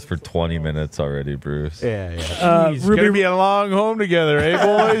about this for 20 minutes already, Bruce. Yeah, yeah. It's gonna be a long home together, eh,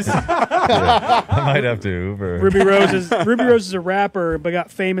 boys? I might have to Uber. Ruby Rose is a rapper, but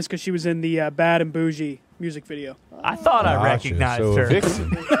got famous because she was in the Bad and Bougie music video. I thought I Gotcha. recognized So, her.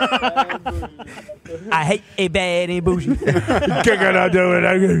 Vixen. I hate a bad and bougie.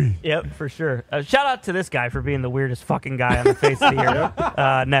 Yep, for sure. Shout out to this guy for being the weirdest fucking guy on the face of the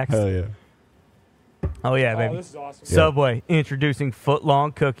earth. Next. Hell yeah. Oh, yeah, Oh, baby. this is awesome. Subway introducing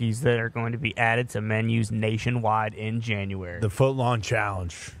foot-long cookies that are going to be added to menus nationwide in January. The foot-long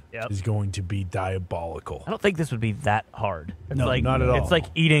challenge Yep. is going to be diabolical. I don't think this would be that hard. It's No, like, not at all. It's like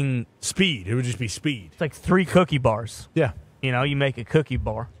eating. Speed. It would just be speed. It's like 3 cookie bars. Yeah. You know, you make a cookie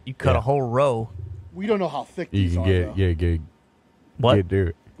bar. You cut Yeah. a whole row. We don't know how thick You these can are. get, though. What? do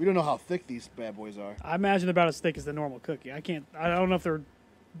it. We don't know how thick these bad boys are. I imagine about as thick as the normal cookie. I don't know if they're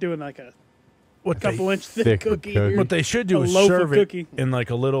doing like a What couple they, inch thick thicker cookie. cookie. here. what they should do A is loaf of serve it cookie. in like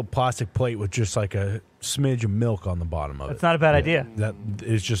a little plastic plate with just like a smidge of milk on the bottom of That's it. not a bad idea. That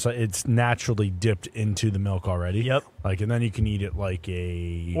is just like it's naturally dipped into the milk already. Yep. Like, and then you can eat it like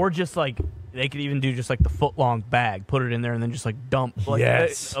a. Or just like they could even do just like the foot-long bag, put it in there, and then just like dump like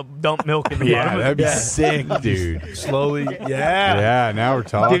Yes. dump milk in the Yeah, bottom. that'd be Yeah. sick, dude. slowly. Yeah. Yeah, now we're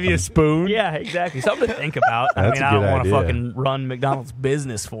talking. Give you a spoon. Yeah, exactly. Something to think about. I That's mean, a I don't good want to idea. fucking run McDonald's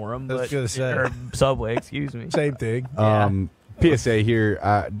business for them, I was but gonna say. or Subway, excuse me. Same thing. PSA here,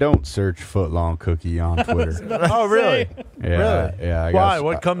 don't search footlong cookie on Twitter. Oh, really? Yeah, Really? yeah. I Why? got-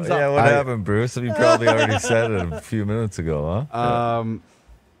 What comes Yeah, up? what I- happened, Bruce? You probably already said it a few minutes ago, huh?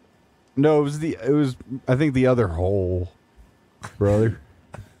 No, it was I think the other hole, brother.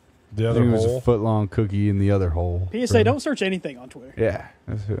 The I other think it was hole. a foot-long cookie in the other hole. PSA, don't search anything on Twitter. Yeah.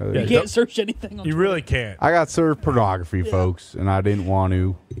 You can't search anything on You Twitter. really can't. I got served pornography, folks, and I didn't want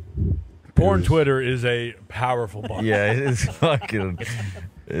to. Porn Twitter is a powerful button. Yeah, it is fucking.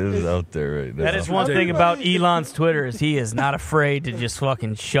 It is out there right now. That is one thing about Elon's Twitter is he is not afraid to just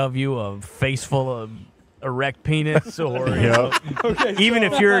fucking shove you a face full of erect penis or you know, even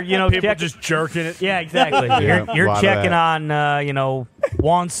if you're People just jerking it. yeah, exactly. Yeah, You're a lot of checking that. on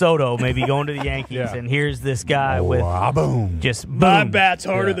Juan Soto maybe going to the Yankees, Yeah. and here's this guy with boom. just My boom. bat's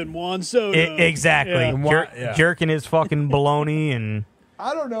harder Yeah. than Juan Soto. Exactly. Yeah. Yeah. Jerking his fucking baloney and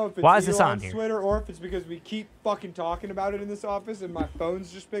I don't know if it's Why is this on Elon's here? Twitter or if it's because we keep fucking talking about it in this office and my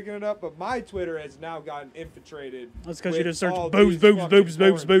phone's just picking it up. But my Twitter has now gotten infiltrated. That's 'cause you with just search all boobs, these boobs, fucking boobs,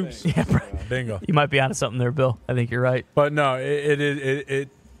 boobs, porn boobs. things. yeah, bro. Bingo. You might be onto something there, Bill. I think you're right. But no, it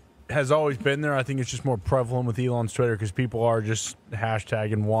has always been there. I think it's just more prevalent with Elon's Twitter because people are just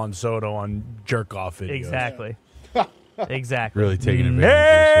hashtagging Juan Soto on jerk off videos. Exactly. Exactly. Really taking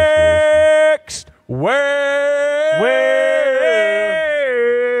advantage Next,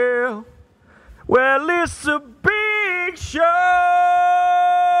 well, it's a big show.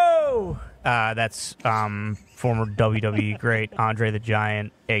 That's former WWE great Andre the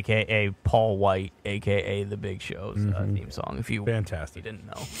Giant, aka Paul White, aka The Big Show's theme song. If you fantastic. didn't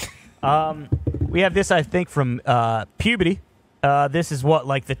know, we have this I think from Puberty. This is what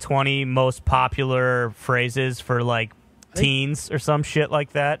like the 20 most popular phrases for like teens or some shit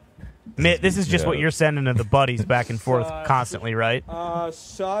like that. Mitt, this is just what you're sending to the buddies back and forth constantly, right?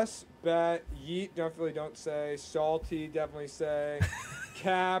 Sus, bet, yeet, definitely don't say. Salty, definitely say.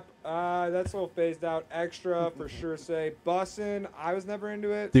 Cap, that's a little phased out. Extra, for sure say. Bussin', I was never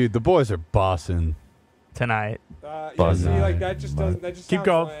into it. Dude, the boys are bossing. Tonight. Yeah, see, like that just doesn't. That just Keep sounds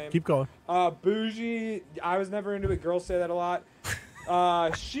going. lame. Keep going. Bougie, I was never into it. Girls say that a lot.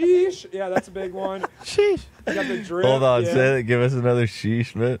 Sheesh, yeah, that's a big one. Sheesh. You got the drip. Hold on, yeah. say that. Give us another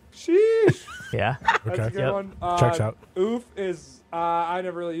sheesh, man. Sheesh. Yeah. That's a Okay. good one. Checks out. Oof is I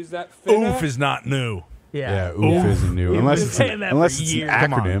never really used that. Finna, Oof is not new. Yeah, oof isn't new. Unless been it's saying an, that for unless it's an years.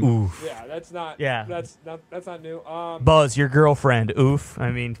 Come on, acronym. oof. yeah, that's not. Yeah. that's not new. Buzz, your girlfriend. Oof.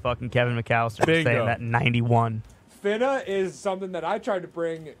 I mean, fucking Kevin McAllister was Bingo. saying that in 91. Finna is something that I tried to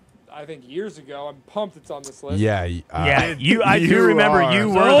bring. I think years ago. I'm pumped it's on this list. Yeah. Yeah, I do remember are you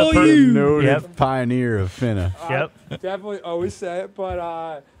were Oh, the person. you. noted Yep. pioneer of finna. Yep. Definitely always say it,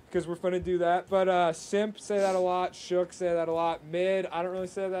 but because we're finna do that. But simp say that a lot. Shook say that a lot. Mid, I don't really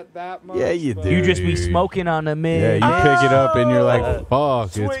say that much. Yeah, you but- do. You just be Dude. smoking on the Yeah, mid. you pick it up and you're like, fuck,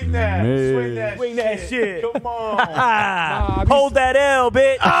 it's Swing that. mid. Swing that. Swing that shit. Come on. I be- Hold that L,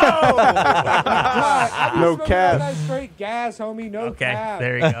 bitch. I be No smoking cap. on that straight gas, homie. No Okay, cap.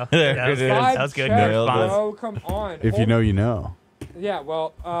 there you go. There That was it good. is. Vibe That was good. check, Good Nailed it. response. bro, come on. If you know, you know. Yeah,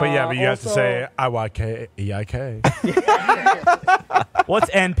 well. But yeah, but you have to also, say IYK. What's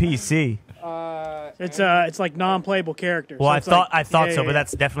NPC? It's like non-playable characters. Well, So I it's thought like- so, yeah, but yeah.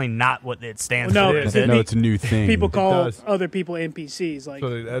 that's definitely not what it stands Well, no, for. because Is it? No, it's a new thing. people call does. other people NPCs. Like,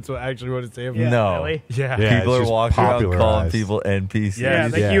 So that's what actually what it's saying. Yeah. No. Really? Yeah. Yeah, People it's are just walking around calling popularized. people NPCs. Yeah,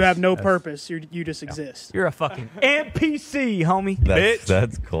 like Yes. you have no purpose. You just exist. You're a fucking NPC, homie.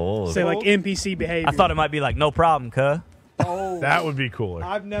 That's cold. Say like NPC behavior. I thought it might be like no problem, cuh. Oh, That would be cooler.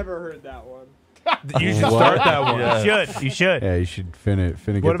 I've never heard that one. You should What? start that one. Yeah. You should. You should. Yeah, you should finna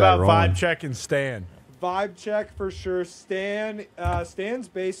get What that about rolling. vibe check and Stan? Vibe check for sure. Stan's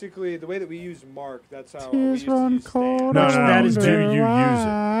basically the way that we use Mark. That's how we used to use Stan. No, That is do very- you use it?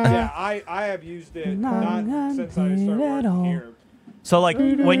 Yeah, I have used it not since I started working here. So like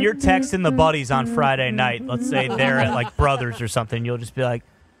when you're texting the buddies on Friday night, let's say they're at like Brothers or something, you'll just be like,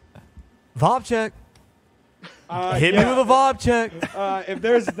 "Vibe check, hit me Yeah, with a vibe check." if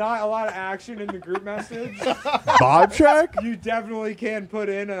there's not a lot of action in the group message, Vibe check? you definitely can put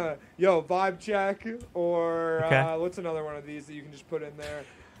in a vibe check or Okay. what's another one of these that you can just put in there.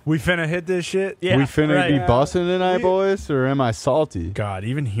 We finna hit this shit? Yeah, we finna right. be Yeah. busting tonight, We- boys, or am I salty? God,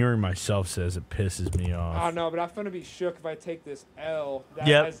 even hearing myself says it pisses me I off. don't know, but I'm gonna be shook if I take this L. That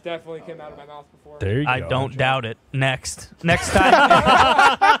Yep. has definitely came out of my mouth before. There you go. I don't doubt it. Next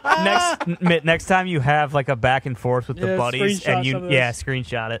time, next time you have like a back and forth with the Yeah, buddies, screenshot and some of you this.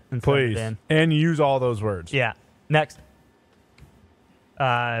 screenshot it and send Please. it in. And use all those words. Yeah. Next.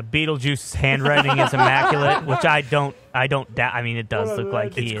 Beetlejuice's handwriting is immaculate, which I don't doubt. I mean, it does look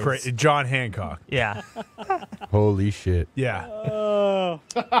like he is. It's John Hancock. Yeah. Holy shit. Yeah. Oh,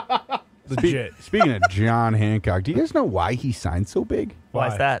 Legit. Speaking of John Hancock, do you guys know why he signed so big? Why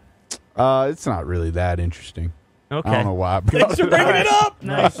is that? It's not really that interesting. Okay. I don't know why. Thanks for bringing it up.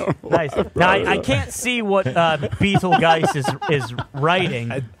 Nice. Nice. Now, I can't see what Beetlegeist is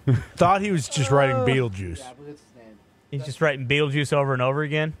writing. I thought he was just writing Beetlejuice. Yeah, but it's his name. He's just writing Beetlejuice over and over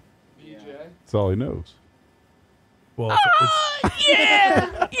again. BJ. That's all he knows. Well, it's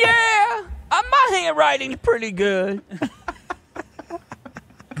Yeah. My handwriting's pretty good.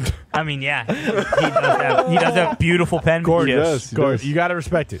 I mean, yeah. He does have beautiful penmanship. He does. He Gordon, does. you got to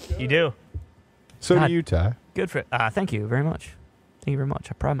respect it. You do. So God. do you, Ty. Good for thank you very much. Thank you very much.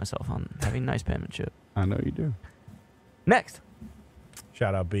 I pride myself on having nice penmanship. I know you do. Next.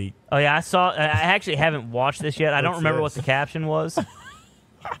 Shout out, Beat. Oh, yeah, I actually haven't watched this yet. I don't What's remember this? what the caption was.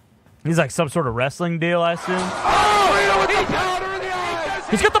 He's like some sort of wrestling deal, I assume.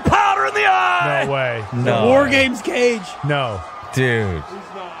 He's got the powder in the eye! No way. No. War Games Cage. No. Dude.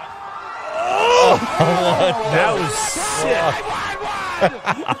 That was sick.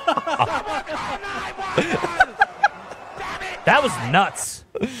 That was nuts.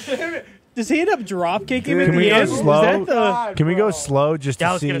 Does he end up drop kicking him Can in we the go end? slow? Is that the, Can we go slow just to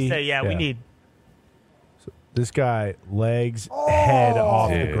I was see? going to say, yeah, we need. This guy, legs, head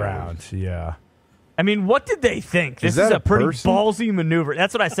off the Dude. ground. Yeah. I mean, what did they think? This that is a a pretty person? ballsy maneuver.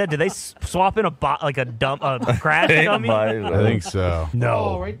 That's what I said. Did they swap in a crash dummy? I think so. No.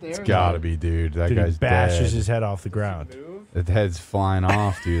 Oh, right there. It's got to be, dude. That Dude, he guy's bashes dead. his head off the ground. That head's flying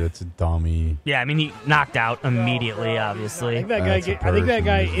off, dude. That's a dummy. Yeah, I mean, he knocked out immediately, I obviously. think that guy. That's a I think that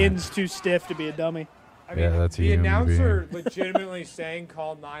guy person, isn't it? ends too stiff to be a dummy. I Yeah, that's a the human announcer legitimately saying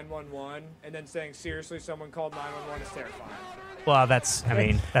call 911 and then saying seriously someone called 911 is terrifying. Well, that's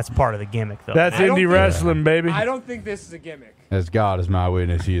part of the gimmick, though. That's I don't indie think- wrestling, baby. I don't think this is a gimmick. As God is my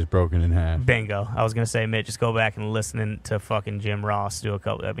witness, he is broken in half. Bingo. I was going to say, Mitch, just go back and listen to fucking Jim Ross do a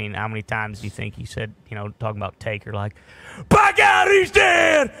couple. I mean, how many times do you think he said, talking about Taker, like, by God, he's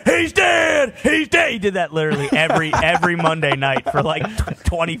dead! He's dead! He's dead! He did that literally every Monday night for like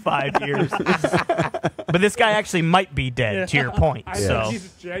 25 years. But this guy actually might be dead, to your point. I So think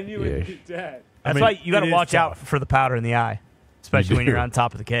he's genuinely dead. that's mean, why you got it to is watch out tough. for the powder in the eye, especially when do. you're on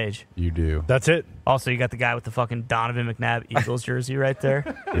top of the cage. You do. That's it. Also, you got the guy with the fucking Donovan McNabb Eagles jersey right there.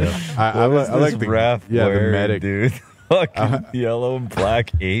 Yeah. I like the ref Yeah, the wearing, medic. dude. Fucking yellow and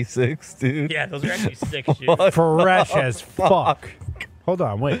black Asics, dude. Yeah, those are actually sick shoes. Fresh as fuck. Hold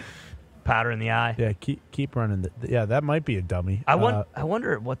on, wait. Powder in the eye. Yeah, keep running. Yeah, that might be a dummy. I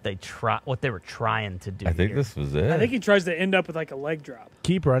wonder what they were trying to do. I think here. this was it. I think he tries to end up with like a leg drop,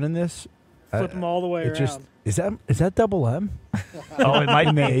 Keep running this. flip him all the way It around. just is that double M Oh, it might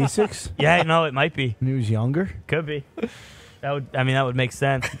in the be. Asics Yeah, no, it might be. when he was younger? Could be. That would make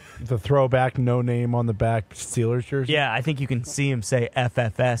sense. The throwback, no name on the back Steelers jersey. Yeah, I think you can see him say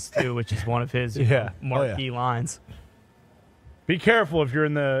FFS too, which is one of his Yeah. marquee lines. Be careful if you're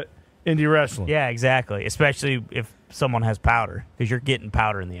in the indie wrestling. Yeah, exactly. Especially if someone has powder, because you're getting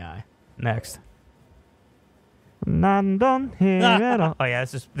powder in the eye. Next. Not done here at all. Oh yeah,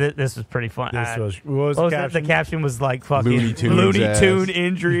 this is pretty fun. This was what was What the was caption? the caption was like fucking Looney Tunes Looney ass. Tune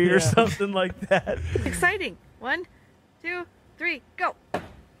injury or something like that. Exciting. 1, 2, 3, go.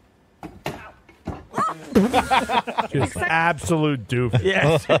 Just absolute doofus.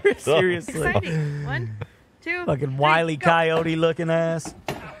 Yeah, seriously. Exciting. 1, 2, Fucking 3, Wile E. go. Coyote looking ass.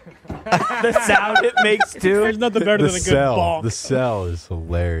 The sound it makes too. There's nothing better The than a good cell. bonk. The cell is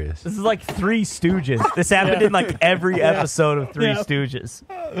hilarious. This is like Three Stooges. This happened in like every episode of Three Yeah. Stooges.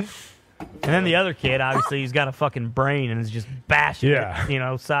 And then the other kid, obviously, he's got a fucking brain and is just bashing Yeah.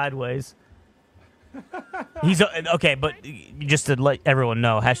 it, sideways. He's okay, but just to let everyone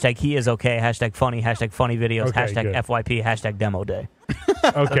know, hashtag he is okay, hashtag funny videos, Okay, hashtag good. FYP, hashtag demo day.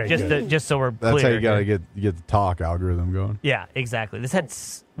 Okay, Just good. just so we're That's clear. how you gotta here. get the talk algorithm going. Yeah, exactly. This had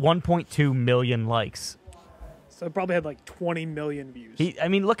 1.2 million likes. So it probably had like 20 million views.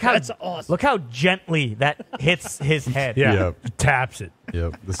 Look how That's awesome. Look how gently that hits his head. yeah, Yep. taps it.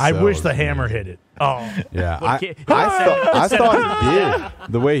 Yep. The I cell wish is the hammer amazing. hit it. Oh, Yeah, What I kid- thought he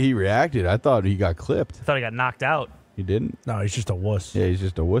did. The way he reacted, I thought he got clipped. I thought he got knocked out. He didn't. No, he's just a wuss. Yeah, he's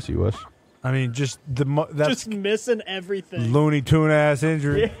just a wussy wuss. I mean, just that's Just missing everything. Looney Tune ass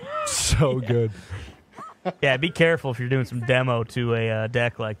injury. So good. Yeah, be careful if you're doing some demo to a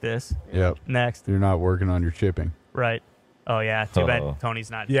deck like this. Yep. Next, You're not working on your chipping. right? Oh yeah, too Uh-oh. bad Tony's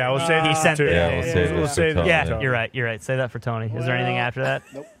not. Yeah, we'll say he this sent to- it. Yeah, we'll say we'll this say for that. Tony. Yeah, you're right. You're right. Say that for Tony. Is there anything after that?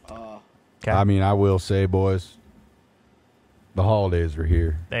 Nope. Okay. I mean, I will say, boys, the holidays are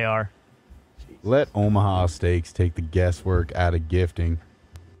here. They are. Let Omaha Steaks take the guesswork out of gifting.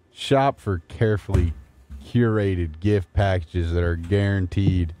 Shop for carefully curated gift packages that are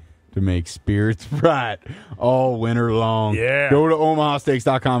guaranteed to make spirits right all winter long. Yeah. Go to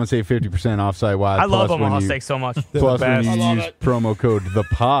omahasteaks.com and save 50% off site-wide. I love Plus, when Omaha you- Steaks so much. Plus, when best. you I love use it. promo code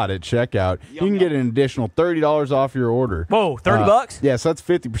THEPOD at checkout, you can get an additional $30 off your order. Whoa, $30? Yeah, so that's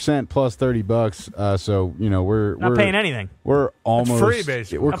 50% plus $30. So we're Not paying anything. We're almost free,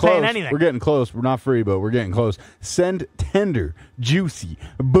 basically. We're Not close. paying anything. We're getting close. We're not free, but we're getting close. Send tender, juicy,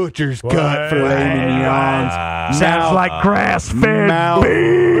 butcher's cut filet mignons. Sounds like grass-fed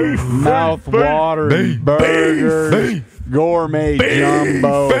mouth watering burgers, gourmet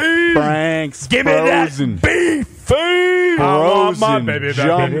jumbo, Frank's Give me that frozen, beef. I want my frozen baby back,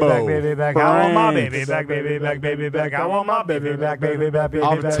 jumbo. Baby back, I want my Frank's. baby back, baby back, baby back. I want my baby back, baby back, baby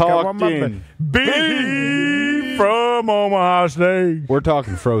I'm back. talking. beef from Omaha Steaks. We're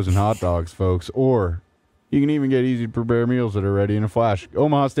talking frozen hot dogs, folks, or you can even get easy to prepare meals that are ready in a flash.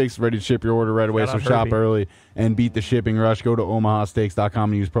 Omaha Steaks is ready to ship your order right away, so Shout out shop Herbie. early and beat the shipping rush. Go to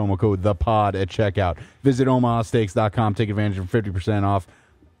omahasteaks.com and use promo code THEPOD at checkout. Visit omahasteaks.com, take advantage of 50% off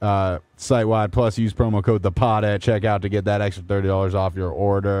site-wide, plus use promo code THEPOD at checkout to get that extra $30 off your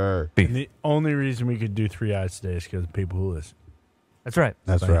order. And the only reason we could do 3 eyes today is because of people who listen. That's right.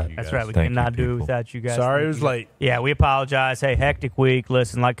 That's Thank right. you. That's right. We Thank you, cannot do it people. without you guys. Sorry it Thank was you. late. Yeah, we apologize. Hey, hectic week.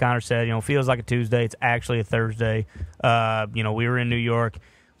 Listen, like Connor said, feels like a Tuesday. It's actually a Thursday. We were in New York.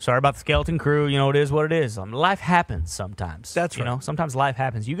 Sorry about the skeleton crew. It is what it is. Life happens sometimes. That's right. Sometimes life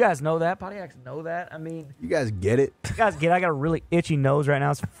happens. You guys know that. Pontiacs know that. I mean, You guys get it? you guys get. I got a really itchy nose right now.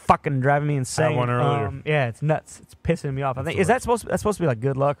 It's fucking driving me insane. one earlier. Yeah, it's nuts. It's pissing me off. I think that's supposed to be like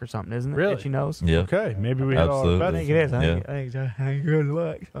good luck or something, isn't it? Really? Itchy nose. Yeah. Okay, maybe we had all Absolutely. our I bets. think it is. I think good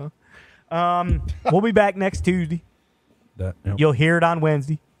luck. So. We'll be back next Tuesday. That, yep. You'll hear it on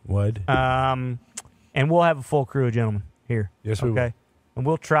Wednesday. Would. And we'll have a full crew of gentlemen here. Yes, we will. Okay. And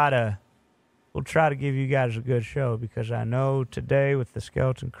we'll try to give you guys a good show, because I know today with the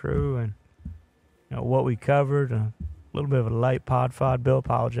skeleton crew and what we covered, a little bit of a light pod fod. Bill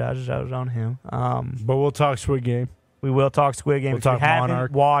apologizes. That was on him. But we'll talk Squid Game. We will talk Squid Game. We'll If you talk haven't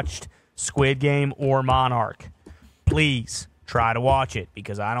Monarch. watched Squid Game or Monarch, please try to watch it,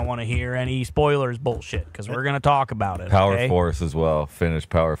 because I don't want to hear any spoilers bullshit, because we're going to talk about it. Power okay? Force as well. Finish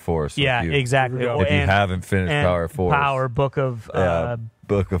Power Force. Yeah, exactly. If If you haven't finished and Power Force. Power Book of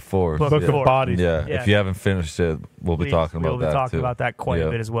Book of Force. Book Book of of Force. Bodies. Yeah. Yeah. If you haven't finished it, we'll be please, talking about we'll be that talking too. about that quite Yeah.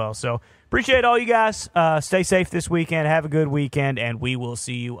 a bit as well. So appreciate all you guys. Stay safe this weekend. Have a good weekend, and we will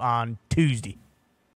see you on Tuesday.